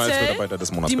ganz ich niemals offiziell Mitarbeiter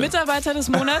des Monats die bin. Mitarbeiter des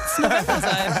Monats November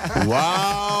seid.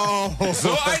 Wow.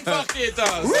 So einfach geht das.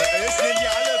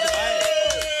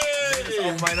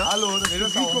 Hallo, das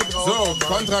ist Rico drauf. So,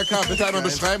 Kontra K, bitte einmal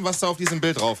beschreiben, was da auf diesem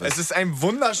Bild drauf ist. Es ist ein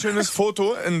wunderschönes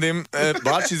Foto, in dem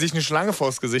Batschi sich eine Schlange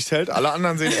vors Gesicht hält. Alle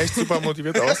anderen sehen echt super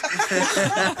motiviert aus.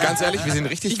 Ganz ehrlich, wir sehen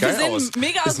richtig Wir geil aus. sehen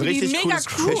mega aus Ist ein wie richtig mega cooles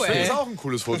Crew, Ich finde ey. es auch ein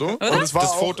cooles Foto. Und es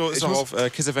Das Foto ist auch auf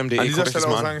kissfm.de. an dieser Guckt euch das Stelle auch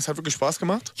mal an. sagen, es hat wirklich Spaß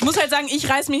gemacht. Ich muss halt sagen, ich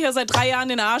reiß mir hier seit 3 Jahren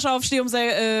den Arsch auf, stehe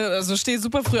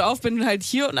super früh auf, bin halt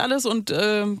hier und alles und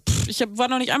ich war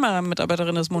noch nicht einmal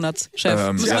Mitarbeiterin des Monats,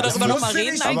 Chef. Müssen wir darüber noch mal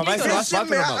reden Aber eigentlich? weißt du Oder? was?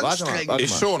 Warte mal.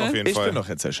 Ich schon, auf jeden Ich Fall. bin doch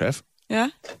jetzt der Chef. Ja?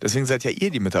 Deswegen seid ja ihr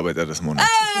die Mitarbeiter des Monats.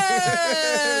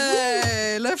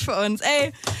 Ey, läuft für uns.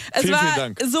 Ey, es Vielen, war vielen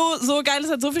Dank. so geil, es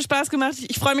hat so viel Spaß gemacht.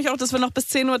 Ich freue mich auch, dass wir noch bis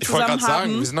 10 Uhr Ich wollte zusammen gerade sagen,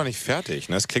 wir haben. sind noch nicht fertig.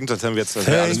 Ne? Es klingt, als wären wir jetzt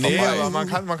alles Nee, vorbei. aber man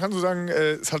kann so sagen,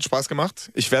 es hat Spaß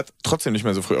gemacht. Ich werde trotzdem nicht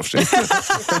mehr so früh aufstehen.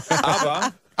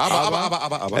 Aber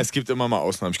es gibt immer mal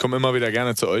Ausnahmen. Ich komme immer wieder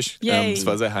gerne zu euch. Yay. Es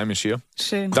war sehr heimisch hier.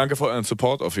 Schön. Danke für euren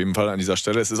Support auf jeden Fall an dieser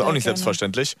Stelle. Es ist auch nicht gerne.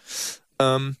 selbstverständlich.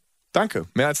 Danke.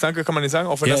 Mehr als danke kann man nicht sagen,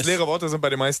 auch wenn das leere Worte sind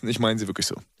bei den meisten. Ich meine sie wirklich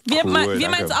so. Wir Cool, meinen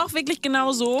danke. es auch wirklich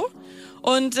genau so.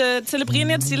 Und zelebrieren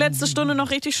jetzt die letzte Stunde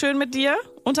noch richtig schön mit dir.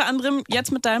 Unter anderem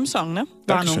jetzt mit deinem Song, ne?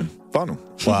 Dankeschön. Warnung.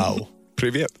 Wow.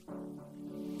 Probiert.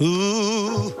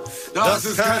 Das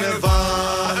ist keine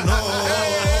Warnung.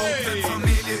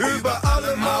 Familie über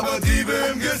allem, aber die will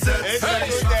im Gesetz.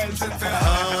 Sind wir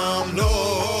harmlos.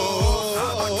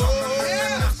 Aber komm in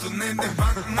der Nacht und in den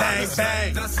Banken alles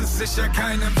weg. Das ist sicher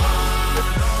keine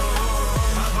Warnung.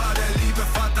 Aber der liebe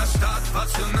Vater Staat war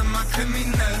schon immer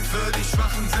kriminell. Für die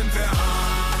Schwachen sind wir harmlos.